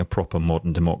approximating a proper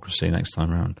modern democracy next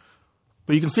time around.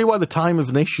 But you can see why the time is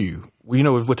an issue.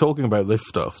 As we're talking about this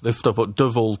stuff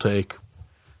does all take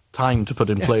time to put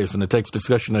in place, and it takes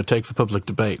discussion, it takes a public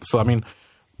debate. So, I mean,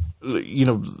 we need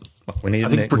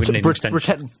an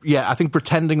extension. I think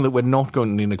pretending that we're not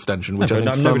going to need an extension, which I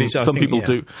think some people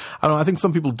do. I think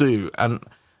some people do, and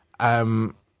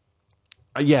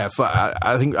so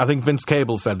I think Vince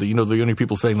Cable said that the only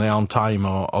people saying they are on time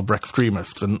are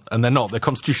Brextremists, and they're not. They're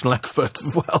constitutional experts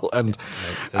as well, and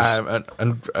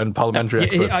parliamentary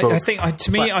experts. I don't think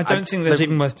that's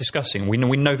even worth discussing. We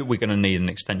know that we're going to need an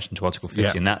extension to Article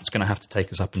 50, and that's going to have to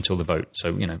take us up until the vote.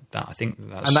 So I think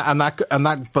that's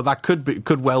but that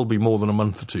could well be more than a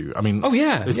month or two. I mean,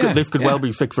 this could well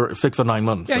be 6 or 9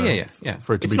 months.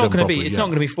 For it to be done properly. It's not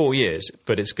going to be 4 years,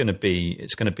 but it's going to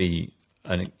be.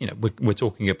 And we're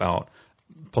talking about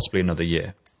possibly another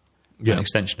year, an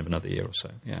extension of another year or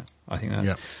so. Yeah, I think that.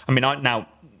 Yeah. I mean, now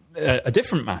a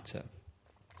different matter.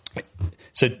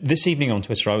 So this evening on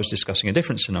Twitter, I was discussing a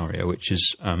different scenario, which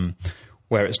is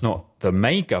where it's not the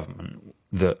May government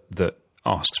that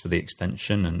asks for the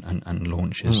extension and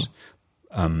launches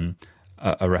a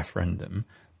referendum,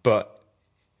 but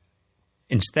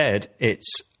instead it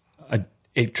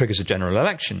triggers a general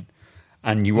election.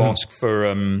 And you ask for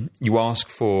an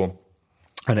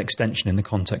extension in the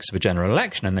context of a general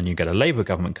election, and then you get a Labour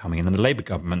government coming in, and the Labour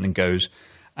government then goes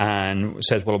and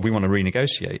says, "Well, we want to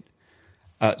renegotiate."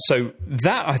 So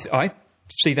that I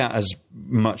see that as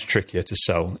much trickier to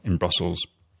sell in Brussels.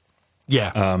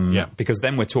 Because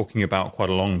then we're talking about quite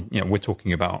a long. We're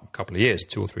talking about a couple of years,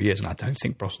 2 or 3 years, and I don't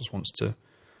think Brussels wants to.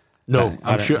 No,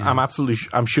 I'm sure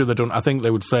they don't. I think they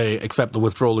would say accept the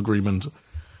withdrawal agreement.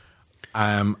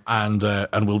 And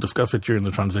we'll discuss it during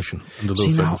the transition under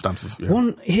those circumstances.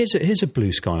 Yeah. Here's a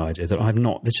blue sky idea that I've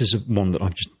not. This is one that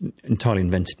I've just entirely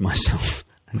invented myself,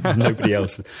 and nobody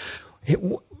else.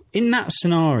 In that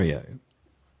scenario,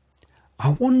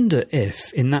 I wonder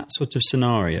if in that sort of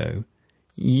scenario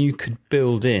you could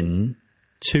build in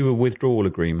to a withdrawal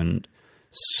agreement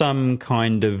some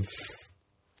kind of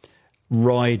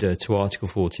rider to Article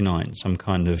 49, some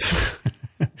kind of.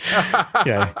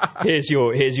 Here's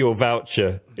your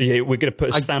voucher. We're going to put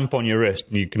a stamp on your wrist,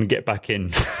 and you can get back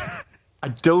in. I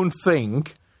don't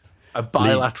think a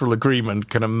bilateral agreement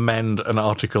can amend an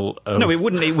article. No, it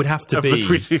wouldn't. It would have to be.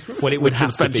 Well, it would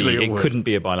have to be. It couldn't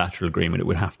be a bilateral agreement. It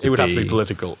would have to. It would have to be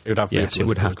political. It would have to be. Yes, it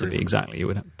would have to be exactly. It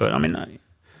would. But I mean,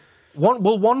 one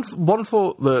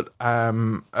thought that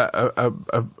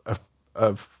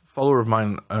a follower of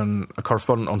mine and a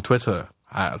correspondent on Twitter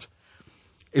had.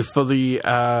 Is for the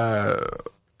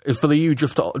EU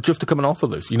just to come and offer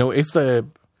this. If the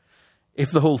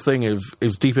whole thing is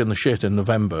deep in the shit in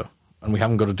November and we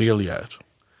haven't got a deal yet,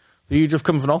 the EU just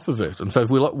comes and offers it and says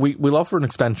we'll offer an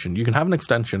extension. You can have an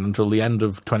extension until the end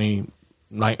of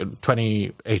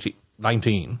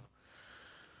 2019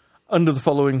 under the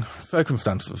following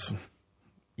circumstances.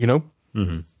 That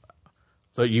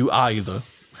you either.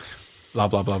 Blah,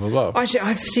 blah, blah, blah, blah. I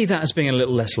see that as being a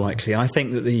little less likely. I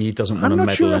think that the EU doesn't want to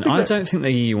meddle in. I don't think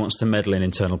the EU wants to meddle in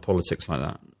internal politics like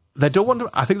that. They don't want to.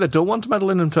 I think they don't want to meddle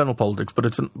in internal politics, but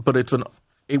it's an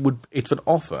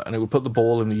offer, and it would put the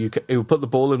ball in the UK. It would put the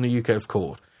ball in the UK's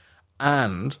court,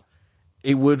 and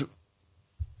it would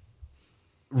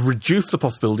reduce the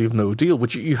possibility of no deal.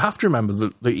 Which you have to remember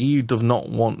that the EU does not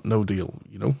want no deal.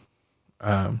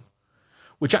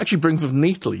 Which actually brings us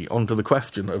neatly onto the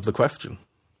question of the question.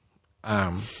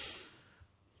 I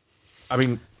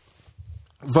think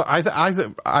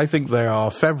there are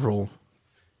several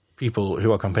people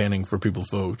who are campaigning for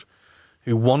People's Vote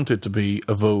who want it to be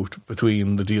a vote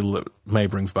between the deal that May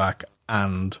brings back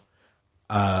and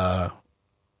a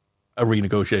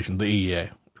renegotiation, the EEA,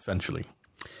 essentially.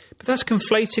 But that's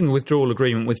conflating the withdrawal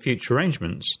agreement with future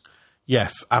arrangements.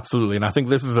 Yes, absolutely, and I think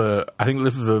this is a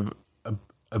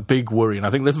big worry, and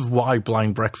I think this is why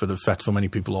blind Brexit has set so many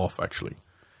people off. Actually.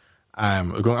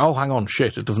 Going, oh, hang on,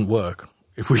 shit, it doesn't work.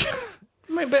 If we,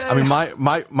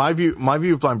 my view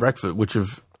of blind Brexit, which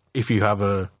is if you have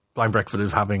blind Brexit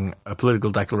is having a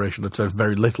political declaration that says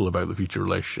very little about the future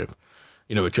relationship.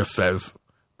 It just says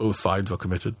both sides are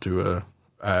committed to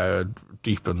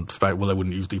deep and well, they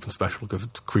wouldn't use deep and special because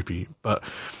it's creepy, but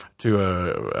to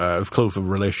as close a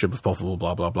relationship as possible,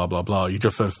 blah blah blah blah blah. He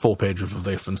just says 4 pages of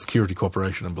this and security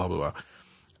cooperation and blah blah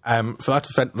blah. So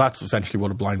that's essentially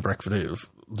what a blind Brexit is.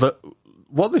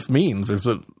 What this means is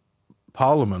that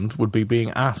Parliament would be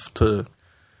being asked to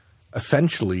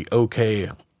essentially okay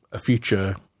a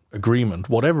future agreement,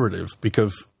 whatever it is,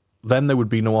 because then there would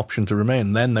be no option to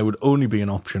remain. Then there would only be an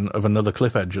option of another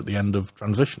cliff edge at the end of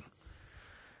transition.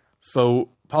 So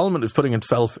Parliament is putting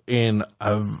itself in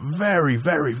a very,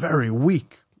 very, very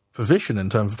weak position in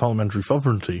terms of parliamentary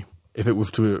sovereignty if it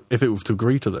was to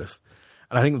agree to this.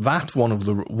 And I think that's one of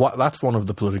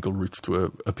the political routes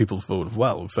to a people's vote as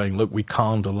well, saying, look, we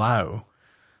can't allow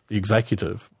the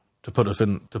executive to put us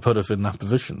in that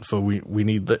position. So we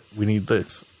need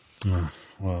this.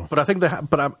 Well. But I think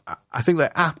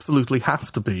there absolutely has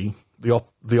to be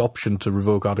the option to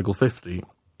revoke Article 50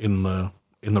 in the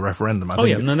referendum.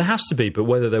 And then there has to be, but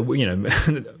whether there, we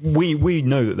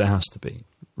know that there has to be.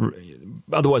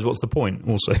 Otherwise, what's the point?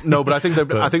 Also, no. But I think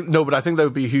there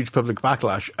would be a huge public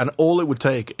backlash, and all it would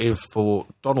take is for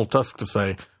Donald Tusk to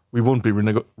say, "We won't be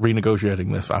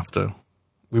renegotiating this after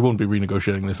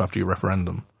your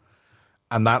referendum,"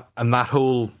 and that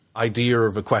whole idea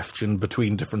of a question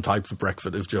between different types of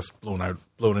Brexit is just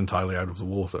blown entirely out of the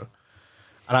water.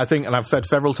 And I think, and I've said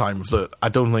several times that I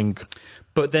don't think.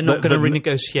 But they're not going to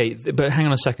renegotiate. But hang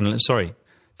on a second. Sorry,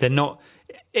 they're not.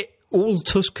 All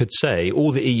Tusk could say,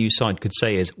 all the EU side could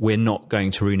say, is we're not going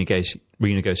to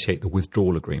renegotiate the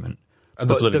withdrawal agreement and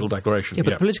the political declaration. Yeah,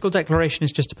 but the political declaration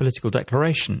is just a political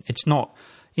declaration. It's not.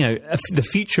 The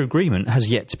future agreement has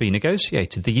yet to be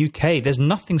negotiated. The UK, there's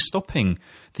nothing stopping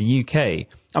the UK.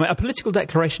 I mean, a political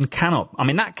declaration cannot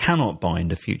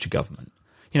bind a future government.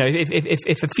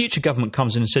 If a future government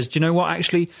comes in and says, do you know what,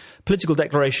 actually, political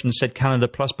declaration said Canada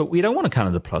Plus, but we don't want a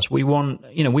Canada Plus. We want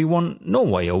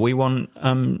Norway, or we want.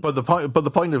 But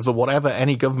the point is that whatever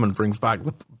any government brings back,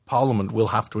 the Parliament will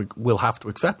have to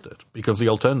accept it, because the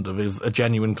alternative is a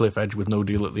genuine cliff edge with no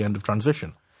deal at the end of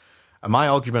transition. And my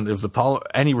argument is that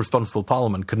any responsible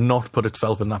Parliament cannot put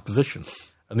itself in that position,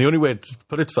 and the only way to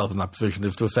put itself in that position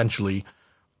is to essentially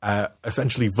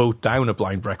vote down a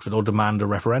blind Brexit or demand a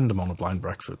referendum on a blind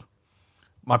Brexit.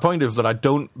 My point is that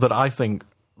I think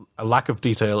a lack of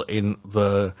detail in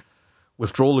the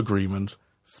withdrawal agreement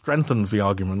strengthens the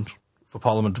argument for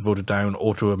Parliament to vote it down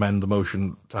or to amend the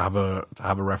motion to have a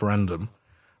referendum,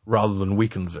 rather than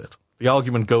weakens it. The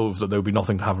argument goes that there would be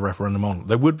nothing to have a referendum on.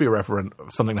 There would be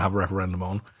something to have a referendum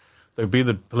on. There would be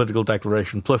the political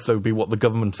declaration, plus there would be what the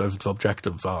government says its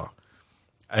objectives are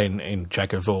in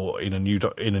Chequers or in a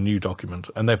new document,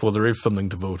 and therefore there is something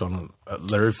to vote on.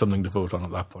 There is something to vote on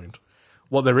at that point.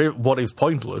 What is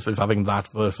pointless is having that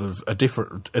versus a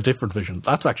different vision.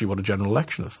 That's actually what a general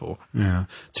election is for. Yeah.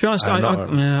 To be honest,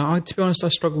 I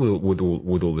struggle with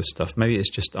all this stuff. Maybe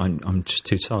it's just I'm just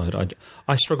too tired.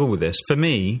 I struggle with this. For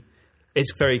me,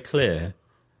 it's very clear.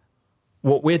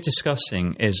 What we're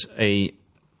discussing is a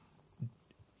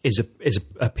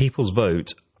people's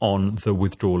vote on the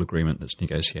withdrawal agreement that's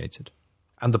negotiated.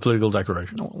 And the political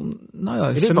declaration.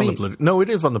 No, it is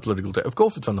on the political. Of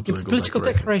course, it's on the political. The political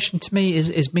declaration to me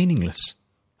is meaningless.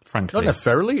 Frankly, not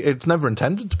necessarily. It's never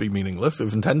intended to be meaningless. It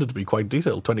was intended to be quite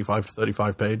detailed, 25 to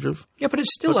 35 pages. Yeah, but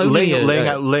it's still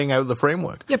laying out the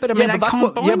framework. Yeah, but I mean, that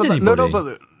can't bind anybody.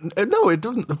 No, it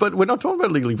doesn't. But we're not talking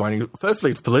about legally binding.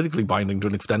 Firstly, it's politically binding to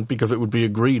an extent because it would be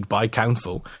agreed by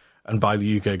Council and by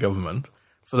the UK government.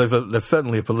 So there's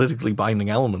certainly a politically binding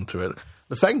element to it.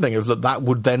 The second thing is that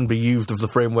would then be used as the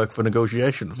framework for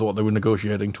negotiations, what they were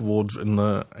negotiating towards during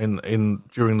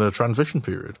the transition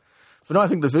period. So no, I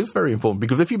think this is very important,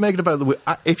 because if you make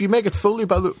it solely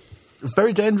about it's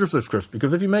very dangerous, this, Chris,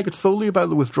 because if you make it solely about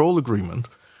the withdrawal agreement,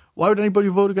 why would anybody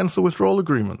vote against the withdrawal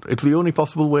agreement? It's the only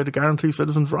possible way to guarantee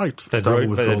citizens' rights. They'd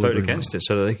vote against it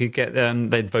so that they could get.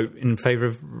 They'd vote in favour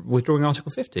of withdrawing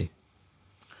Article 50.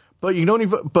 But you can only.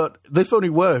 But this only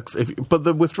works if. But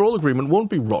the withdrawal agreement won't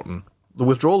be rotten. The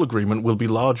withdrawal agreement will be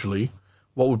largely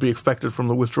what would be expected from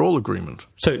the withdrawal agreement.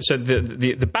 So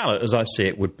the ballot, as I see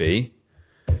it, would be: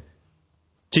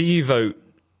 do you vote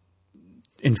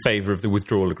in favour of the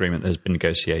withdrawal agreement that has been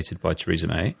negotiated by Theresa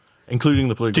May, including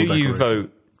the political declaration? Do you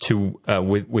vote to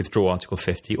withdraw Article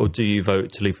 50, or do you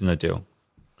vote to leave with no deal?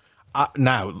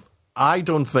 Now, I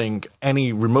don't think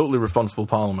any remotely responsible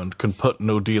Parliament can put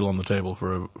no deal on the table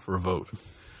for a vote.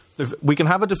 We can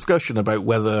have a discussion about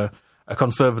whether a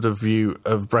conservative view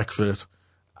of Brexit.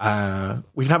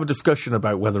 We can have a discussion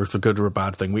about whether it's a good or a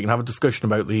bad thing. We can have a discussion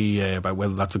about the EEA, about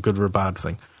whether that's a good or a bad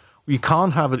thing. You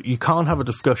can't have a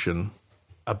discussion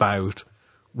about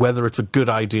whether it's a good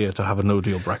idea to have a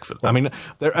no-deal Brexit. I mean,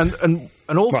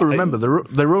 and also remember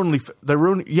there are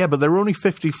only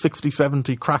 50, 60,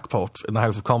 70 crackpots in the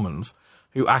House of Commons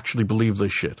who actually believe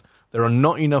this shit. There are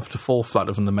not enough to force that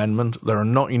as an amendment. There are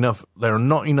not enough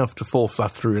to force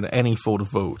that through in any sort of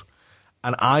vote.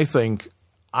 And I think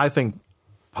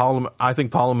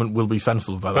Parliament will be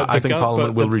sensible about that. I think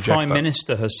Parliament will reject that. The Prime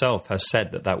Minister herself has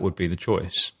said that would be the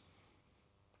choice.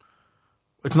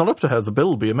 It's not up to her. The bill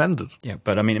will be amended. Yeah,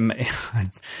 but I mean,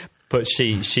 but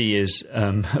she is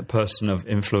a person of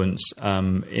influence in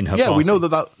her party. Yeah, we know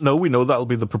that. No, we know that'll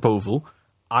be the proposal.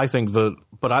 I think that,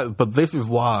 but this is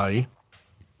why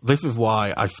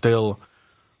I still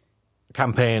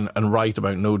campaign and write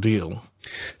about no deal.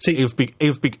 See, is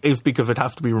because it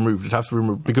has to be removed. It has to be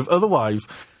removed because otherwise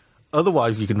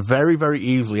you can very, very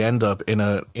easily end up in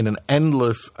an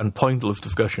endless and pointless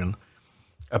discussion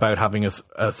about having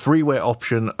a three-way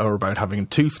option or about having a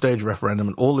two-stage referendum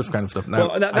and all this kind of stuff.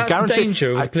 Now, that's the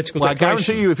danger of political declaration.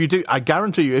 I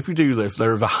guarantee you, if you do this,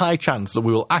 there is a high chance that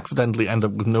we will accidentally end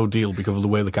up with no deal because of the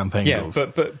way the campaign goes.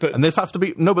 But and this has to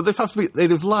be no. But this has to be.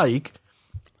 It is like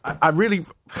I really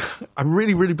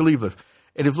believe this.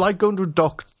 It is like going to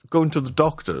the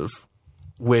doctors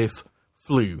with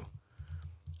flu,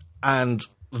 and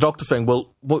the doctor saying,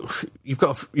 "Well, you've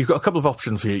got a couple of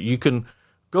options here. You can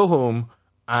go home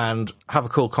and have a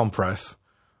cold compress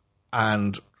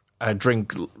and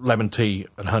drink lemon tea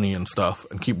and honey and stuff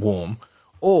and keep warm,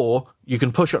 or you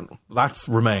can push on. That's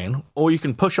Remain, or you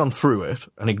can push on through it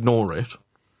and ignore it.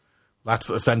 That's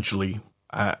essentially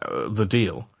the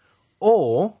deal,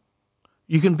 or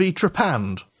you can be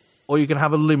trepanned." Or you can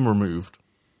have a limb removed,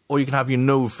 or you can have your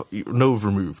nose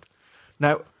removed.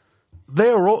 Now, they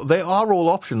are all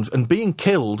options, and being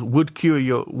killed would cure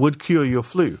your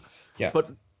flu. Yeah. But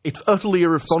it's utterly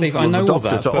irresponsible of the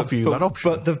doctor to offer you that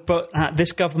option. But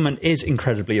this government is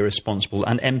incredibly irresponsible,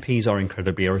 and MPs are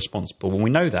incredibly irresponsible. Well, we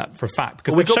know that for a fact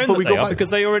because they've shown that they are, because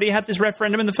they already had this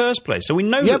referendum in the first place. So we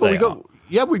know that they are.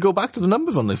 Yeah, we go back to the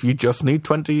numbers on this. You just need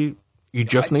 20. You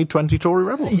just need 20 Tory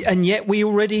rebels. And yet we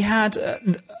already had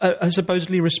a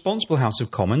supposedly responsible House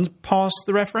of Commons pass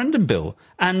the referendum bill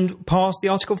and pass the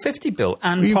Article 50 bill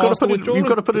and pass the withdrawal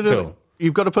bill.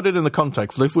 You've got to put it in the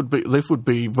context. This would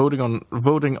be voting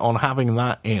on having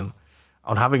that in.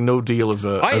 On having no deal as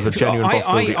a genuine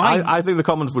possibility. I think the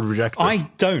Commons would reject this. I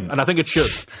don't. And I think it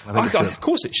should. Of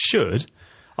course it should.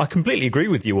 I completely agree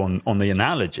with you on the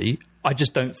analogy. I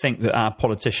just don't think that our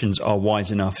politicians are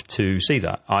wise enough to see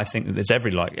that. I think that it's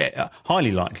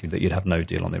highly likely that you'd have no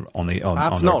deal on the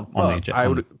agenda. I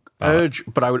would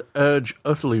urge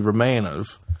utterly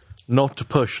Remainers not to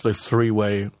push this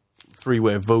three-way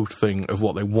vote thing as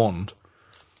what they want.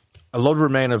 A lot of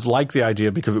Remainers like the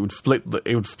idea because it would split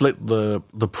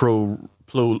the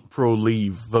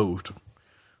pro-leave vote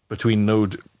between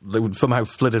they would somehow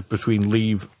split it between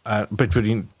leave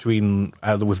between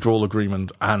the withdrawal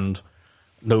agreement and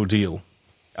no deal,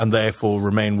 and therefore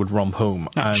Remain would romp home.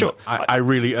 And sure. I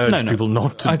really urge people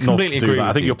not to do that.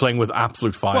 I think you're playing with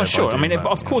absolute fire. Well, sure. I mean,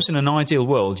 of course, in an ideal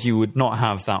world, you would not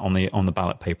have that on the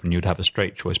ballot paper, and you'd have a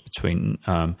straight choice between,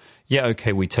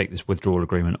 we take this withdrawal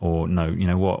agreement, or no, you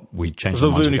know what, we change.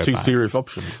 Those are the only two serious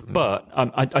options. But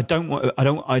I don't want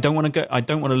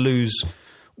to lose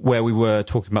where we were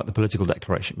talking about the political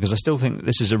declaration, because I still think that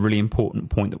this is a really important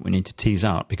point that we need to tease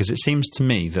out, because it seems to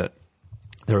me that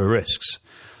there are risks.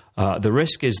 The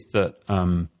risk is that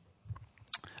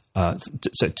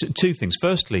two things.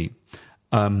 Firstly,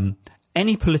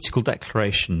 any political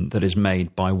declaration that is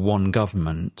made by one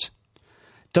government,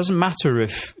 doesn't matter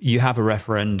if you have a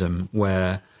referendum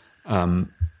where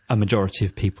a majority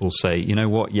of people say, you know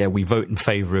what, yeah, we vote in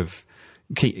favour of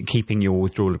keeping your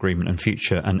withdrawal agreement and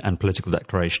future and political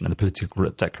declaration, and the political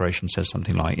declaration says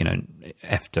something like, you know,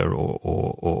 EFTA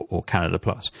or Canada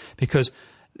Plus, because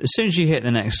as soon as you hit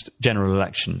the next general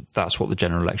election, that's what the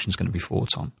general election is going to be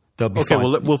fought on. Okay,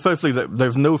 well, firstly,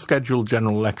 there's no scheduled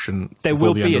general election. There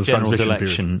will be a general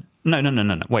election.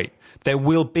 No. Wait. There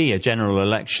will be a general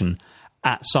election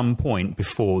at some point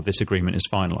before this agreement is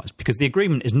finalised, because the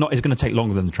agreement is going to take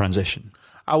longer than the transition.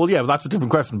 Well, yeah, that's a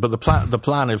different question. But the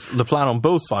plan on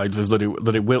both sides is that it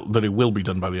will be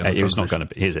done by the end of the transition. It's not going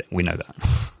to be, is it? We know that.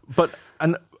 But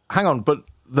hang on, but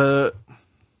there's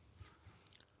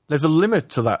a limit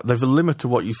to that. There's a limit to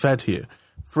what you said here.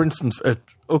 For instance,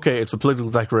 it's a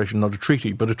political declaration, not a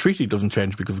treaty, but a treaty doesn't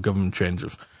change because the government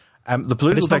changes. The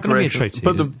political declaration,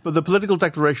 but the political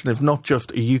declaration is not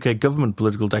just a UK government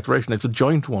political declaration; it's a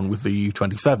joint one with the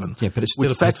EU27. Yeah, but it's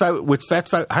still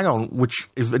which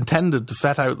is intended to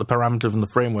set out the parameters and the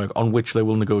framework on which they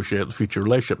will negotiate the future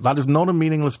relationship. That is not a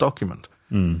meaningless document.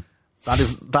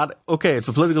 Okay, it's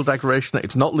a political declaration.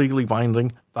 It's not legally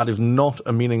binding. That is not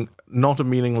a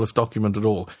meaningless document at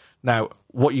all. Now,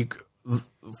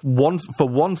 for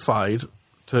one side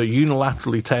to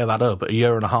unilaterally tear that up a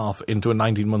year and a half into a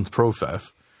 19-month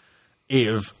process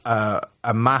is a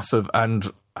massive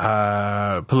and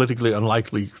politically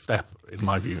unlikely step, in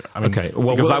my view. I mean,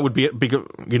 because that would be because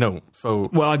so.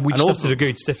 Well, we just have to agree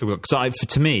it's difficult because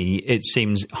to me it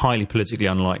seems highly politically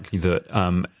unlikely that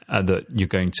that you're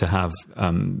going to have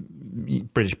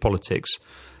British politics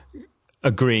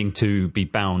agreeing to be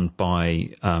bound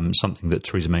by something that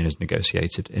Theresa May has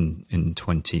negotiated in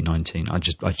 2019. I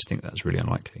just think that's really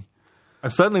unlikely.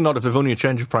 And certainly not if there's only a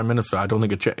change of Prime Minister. I don't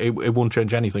think it won't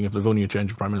change anything if there's only a change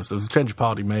of Prime Minister. There's a change of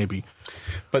party, maybe.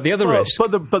 But the other risk...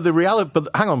 But the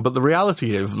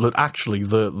reality is that actually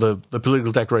the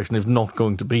political declaration is not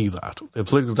going to be that. The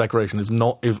political declaration is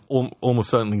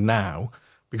almost certainly now,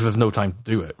 because there's no time to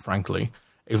do it, frankly,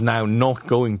 is now not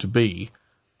going to be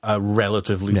a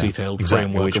relatively detailed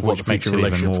framework of what the future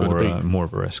relationship is going to be. More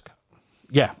of a risk.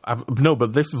 Yeah.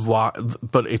 But this is why...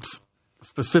 But it's...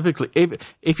 Specifically,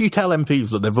 if you tell MPs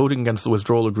that they're voting against the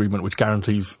withdrawal agreement, which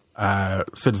guarantees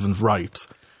citizens' rights,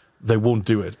 they won't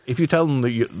do it. If you tell them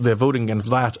that they're voting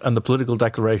against that and the political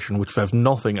declaration, which says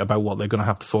nothing about what they're going to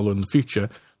have to follow in the future,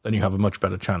 then you have a much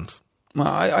better chance.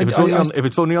 Well, if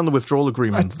it's only on the withdrawal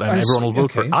agreement, then everyone will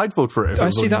vote for it. I'd vote for it if it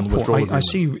was only on the withdrawal agreement.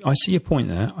 I see your point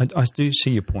there. I do see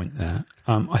your point there.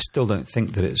 I still don't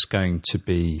think that it's going to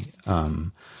be...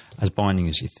 as binding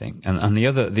as you think, and the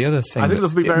other thing. I think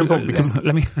this will be very important because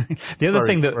the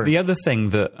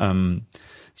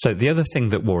other thing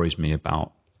that worries me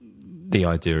about the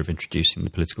idea of introducing the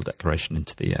political declaration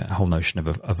into the whole notion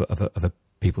of a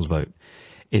people's vote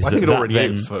is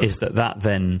that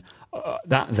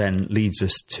then leads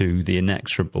us to the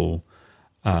inexorable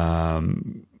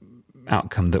outcome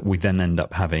that we then end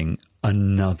up having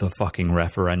another fucking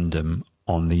referendum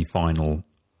on the final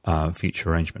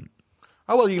future arrangement.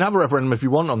 Oh, well, you can have a referendum if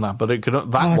you want on that, but it can,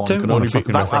 that one can only be...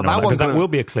 That will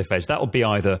be a cliff edge. That will be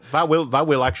either... That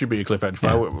will actually be a cliff edge,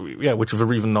 which is a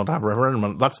reason not to have a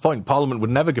referendum. That's the point. Parliament would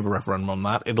never give a referendum on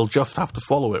that. It'll just have to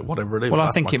swallow it, whatever it is. Well,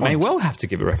 I think it may well have to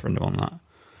give a referendum on that.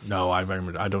 No, I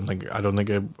don't think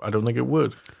it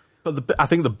would. But I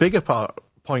think the bigger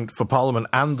point for Parliament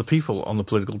and the people on the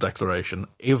political declaration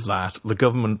is that the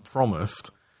government promised...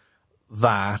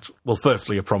 that, well,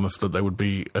 firstly, a promise that there would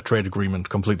be a trade agreement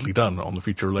completely done on the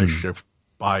future relationship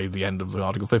by the end of the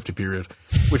Article 50 period,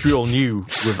 which we all knew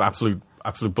was absolute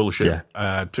bullshit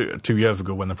 2 years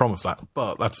ago when they promised that.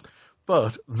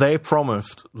 But they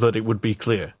promised that it would be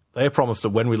clear. They promised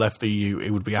that when we left the EU,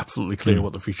 it would be absolutely clear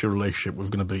what the future relationship was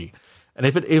going to be. And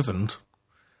if it isn't,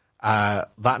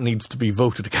 that needs to be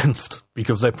voted against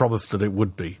because they promised that it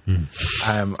would be.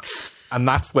 And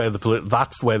that's where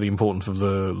the importance of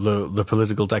the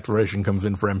political declaration comes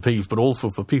in for MPs, but also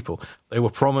for people. They were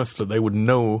promised that they would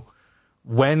know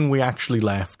when we actually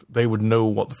left. They would know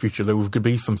what the future. There would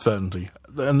be some certainty,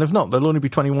 and there's not. There'll only be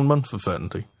 21 months of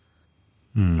certainty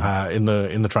in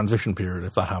the transition period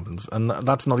if that happens, and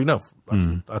that's not enough.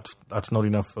 That's not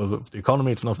enough for the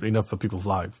economy. It's not enough for people's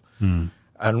lives.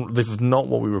 And this is not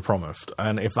what we were promised.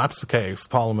 And if that's the case,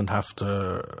 Parliament has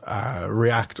to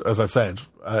react, as I said,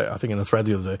 I think in a thread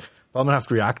the other day, Parliament has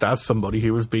to react as somebody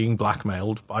who is being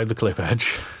blackmailed by the cliff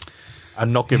edge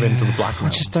and not give in to the blackmail. I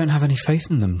just don't have any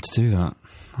faith in them to do that.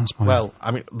 That's my... Well,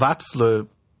 I mean,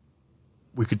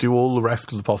 we could do all the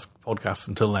rest of the podcast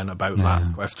until then about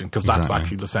that question, because that's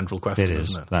actually the central question,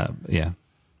 isn't it?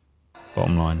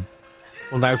 Bottom line.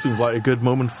 Well, now seems like a good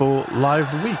moment for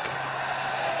Live of the Week.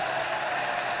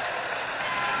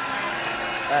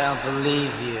 I don't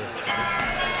believe you.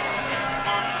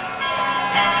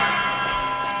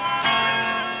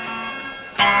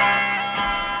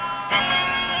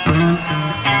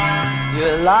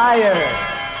 You're a liar.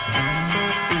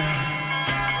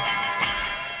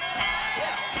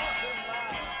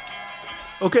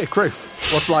 Okay, Chris,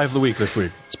 what's Live of the Week this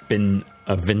week? It's been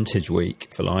a vintage week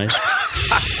for lies.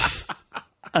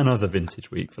 Another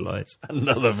vintage week for lies.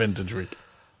 Another vintage week.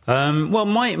 Well,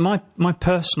 my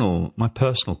personal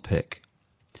pick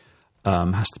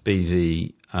has to be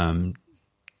the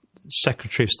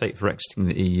Secretary of State for exiting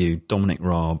the EU, Dominic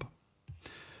Raab,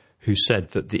 who said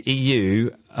that the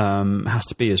EU has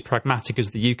to be as pragmatic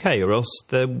as the UK, or else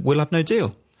we'll have no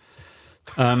deal.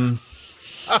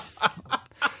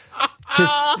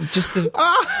 Just the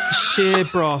sheer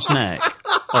brass neck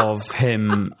of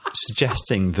him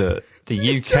suggesting that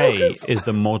the UK is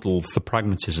the model for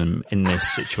pragmatism in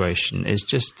this situation is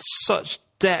just such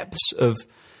depths of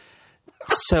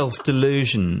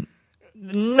self-delusion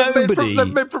nobody.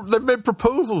 They've made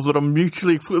proposals that are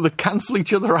mutually exclusive, that cancel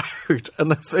each other out,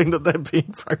 and they're saying that they're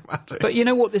being pragmatic. But you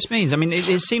know what this means? I mean,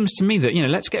 it seems to me that,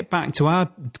 let's get back to our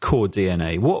core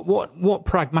DNA. What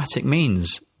pragmatic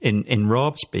means in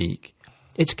Rob speak,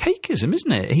 it's cakeism,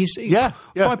 isn't it?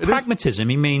 By pragmatism,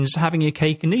 he means having your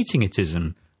cake and eating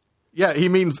itism. Yeah, he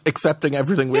means accepting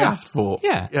everything we asked for.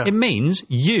 Yeah, it means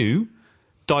you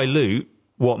dilute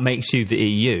what makes you the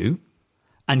EU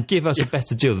and give us a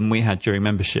better deal than we had during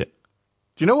membership.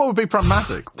 Do you know what would be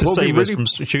pragmatic? To save us from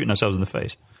shooting ourselves in the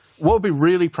face. What would be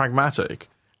really pragmatic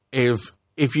is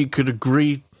if you could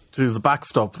agree to the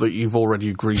backstop that you've already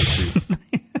agreed to.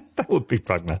 That would be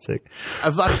pragmatic.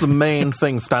 As that's the main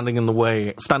thing standing in the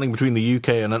way, standing between the UK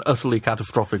and an utterly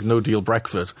catastrophic no-deal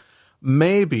Brexit.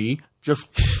 Maybe just,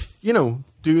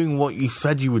 doing what you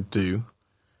said you would do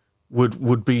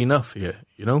would be enough here,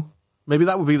 Maybe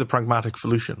that would be the pragmatic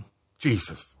solution.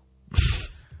 Jesus.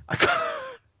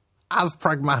 As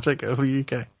pragmatic as the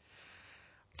UK.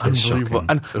 It's Unbelievable.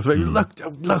 shocking.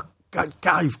 And look,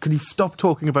 guys, can you stop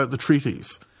talking about the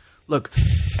treaties? Look,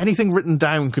 anything written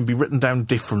down can be written down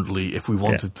differently if we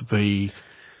want it to be.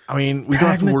 I mean, we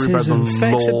don't have to worry about the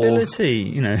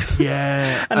flexibility,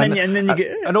 Yeah. and then you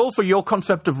get... And also your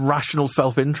concept of rational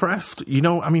self-interest,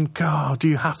 I mean, God, do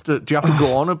you have to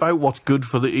go on about what's good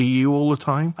for the EU all the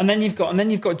time? And then you've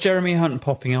got Jeremy Hunt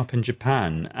popping up in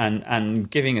Japan and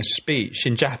giving a speech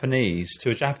in Japanese to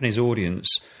a Japanese audience,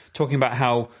 talking about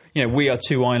how, we are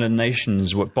two island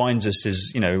nations. What binds us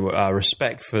is, our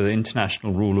respect for the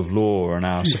international rule of law and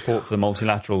our support for the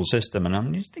multilateral system. And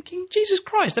I'm just thinking, Jesus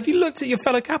Christ, have you looked at your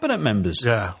fellow cabinet members?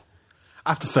 Yeah. I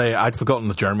have to say, I'd forgotten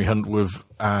that Jeremy Hunt was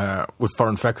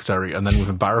Foreign Secretary and then was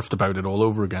embarrassed about it all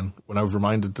over again when I was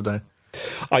reminded today.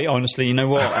 I honestly, you know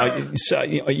what?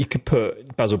 You could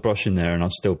put Basil Brush in there, and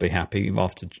I'd still be happy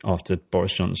after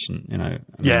Boris Johnson.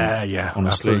 Yeah. Honestly,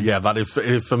 absolutely. Yeah, it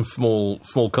is some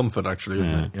small comfort, actually,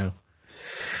 isn't it?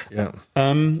 Yeah.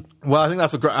 Well, I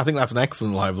think that's an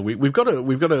excellent lie of the week. We've got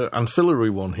an ancillary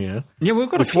one here. Yeah, we've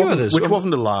got a few others, which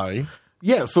wasn't a lie.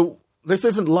 Yeah. So this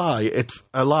isn't lie. It's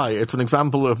a lie. It's an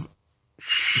example of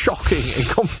shocking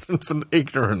incompetence and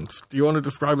ignorance. Do you want to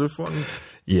describe this one?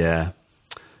 Yeah.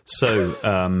 So,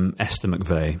 Esther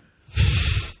McVey,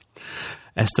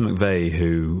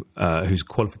 whose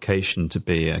qualification to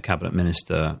be a cabinet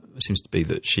minister seems to be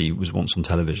that she was once on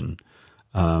television.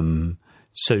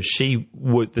 So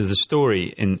there's a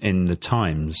story in the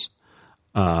Times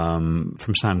from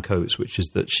Sam Coates, which is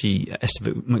that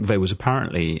Esther McVey was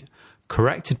apparently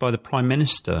corrected by the Prime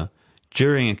Minister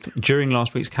during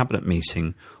last week's cabinet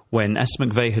meeting when Esther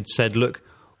McVey had said, look,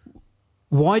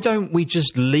 why don't we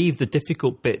just leave the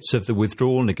difficult bits of the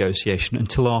withdrawal negotiation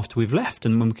until after we've left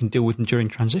and when we can deal with them during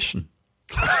transition?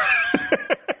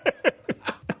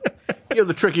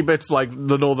 The tricky bits like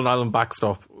the Northern Ireland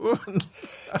backstop.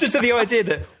 Just the idea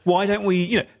that why don't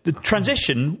we, the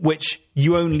transition, which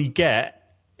you only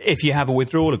get if you have a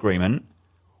withdrawal agreement,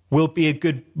 will be a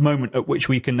good moment at which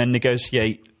we can then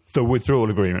negotiate the withdrawal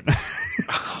agreement.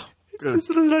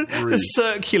 The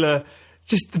circular,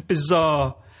 just the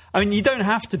bizarre... I mean, you don't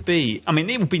have to be... I mean,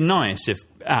 it would be nice if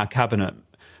our cabinet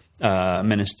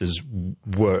ministers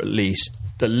were at least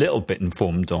a little bit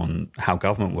informed on how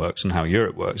government works and how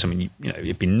Europe works. I mean,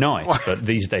 it'd be nice, but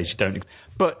these days you don't...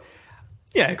 But,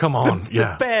 come on,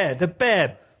 the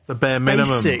bare minimum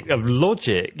basic of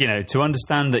logic, to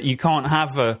understand that you can't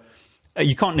have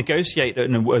you can't negotiate a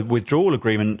withdrawal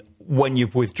agreement when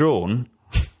you've withdrawn.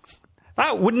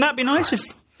 Wouldn't that be nice if...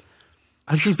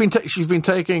 And she's been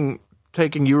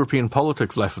taking European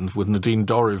politics lessons with Nadine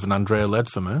Dorries and Andrea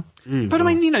Leadsom, eh? But I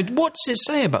mean, what does it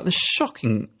say about the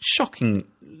shocking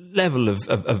level of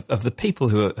the people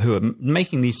who are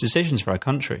making these decisions for our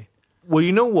country? Well,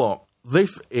 you know what?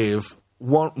 This is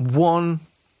one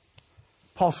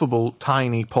possible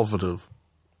tiny positive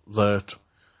that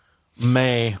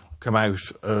may come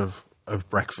out of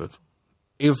Brexit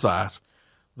is that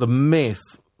the myth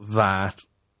that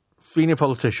senior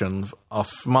politicians are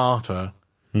smarter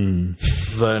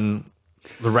than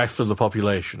the rest of the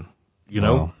population,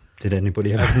 Well, did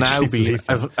anybody ever has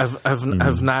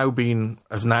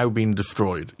now been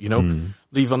destroyed.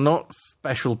 These are not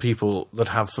special people that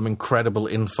have some incredible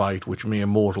insight which mere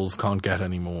mortals can't get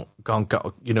anymore.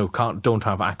 Don't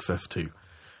have access to.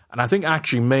 And I think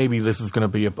actually maybe this is going to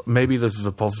be maybe this is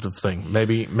a positive thing.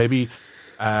 Maybe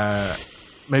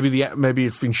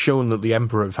it's been shown that the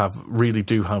emperors really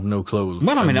do have no clothes.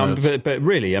 Well, I mean, but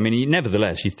really, I mean,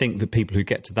 nevertheless, you think that people who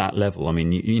get to that level, I mean,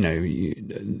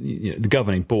 the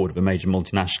governing board of a major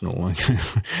multinational,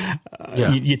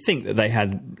 you'd think that they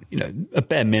had, a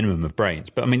bare minimum of brains.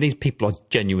 But I mean, these people are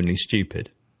genuinely stupid.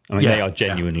 I mean, Yeah, they are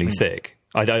genuinely yeah. thick.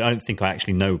 I don't think I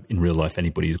actually know in real life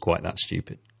anybody who's quite that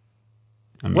stupid.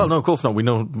 I mean, Well, no, of course not. We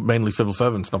know mainly civil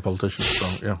servants, not politicians.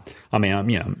 So, yeah. I mean, I'm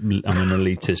an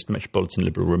elitist metropolitan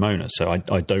liberal Ramona, so I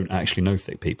don't actually know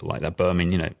thick people like that. But I mean,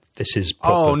 this is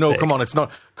proper Oh no! thick. Come on, it's not.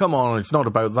 Come on, it's not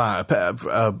about that.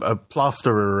 A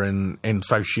plasterer in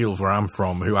South Shields, where I'm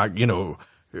from, who I grew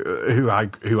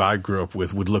up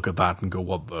with, would look at that and go,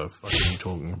 "What the fuck are you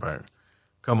talking about?"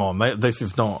 Come on, this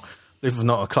is not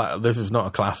a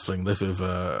class thing. This is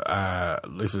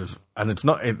and it's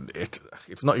not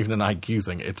even an IQ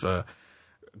thing. It's a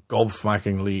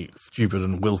gobsmackingly stupid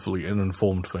and willfully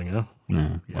uninformed thing. Yeah.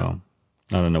 No, well,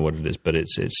 I don't know what it is, but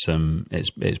it's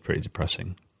pretty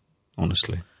depressing,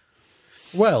 honestly.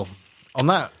 Well, on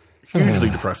that hugely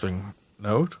depressing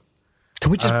note,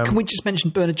 Can we just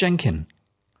mention Bernard Jenkins?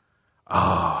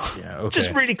 yeah, okay,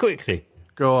 Just really quickly.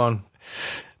 go on.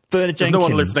 Bernard There's Jenkins. no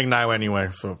one listening now anyway,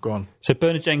 so go on. So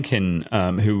Bernard Jenkins,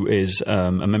 who is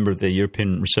a member of the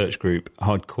European Research Group,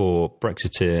 hardcore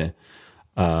Brexiteer,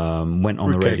 went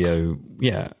on the Fruitcakes. radio.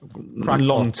 Yeah, Crackpot.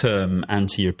 long-term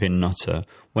anti-European nutter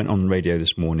went on the radio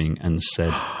this morning and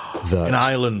said that In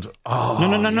Ireland. Oh,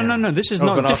 No. This is Oh,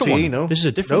 not it's a an different RTE, one. no? This is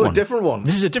a different No, a one. different one.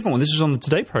 This is a different one. This was on the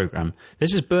Today programme.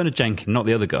 This is Bernard Jenkins, not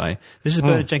the other guy. This is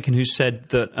Bernard Jenkins who said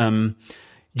that, do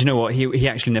you know what? He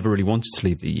actually never really wanted to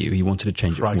leave the EU. He wanted to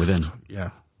change it from within. Yeah.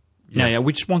 Yeah,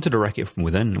 we just wanted to wreck it from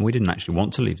within, and we didn't actually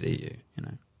want to leave the EU,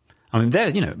 I mean,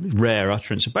 they're, rare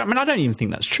utterance. But I mean, I don't even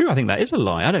think that's true. I think that is a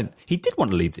lie. He did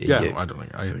want to leave the Yeah, EU. I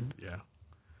think, yeah.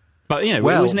 But,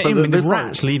 Well, wasn't it but him with the this one-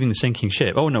 rats leaving the sinking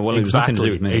ship? Oh, no, well, it was nothing to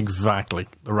do with me. Exactly.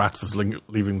 The rats is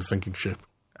leaving the sinking ship.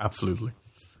 Absolutely.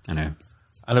 I know.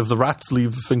 And as the rats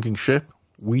leave the sinking ship,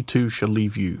 we too shall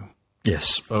leave you.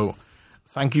 Yes. So,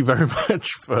 thank you very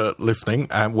much for listening.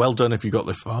 Well done if you got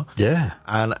this far. Yeah.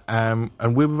 And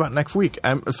we'll be back next week.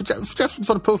 Suggestions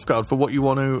on a postcard for what you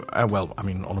want to.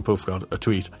 On a postcard, a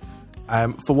tweet.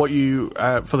 For what you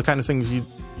for the kind of things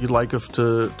you'd like us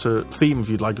to themes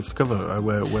you'd like us to cover.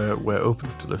 We're open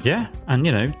to this. Yeah, and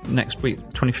next week,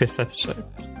 25th episode,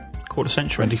 quarter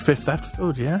century. 25th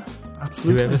episode. Yeah,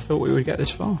 absolutely. Whoever thought we would get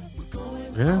this far?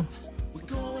 Yeah.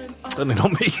 Certainly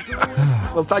not me.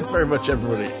 Well, thanks very much,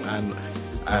 everybody, and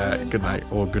good night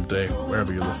or good day,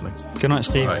 wherever you're listening. Good night,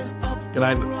 Steve. All right. Good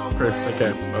night, Chris. Take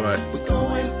care. Bye-bye. We're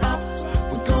going up,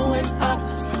 we're going up,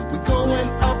 we're going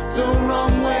up the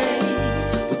wrong way.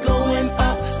 We're going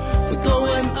up, we're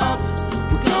going up,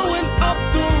 we're going up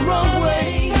the wrong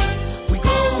way. We're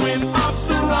going up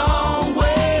the wrong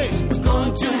way. We're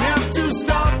going to have to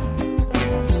stop.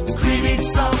 The creamy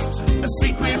soft, a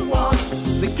secret war.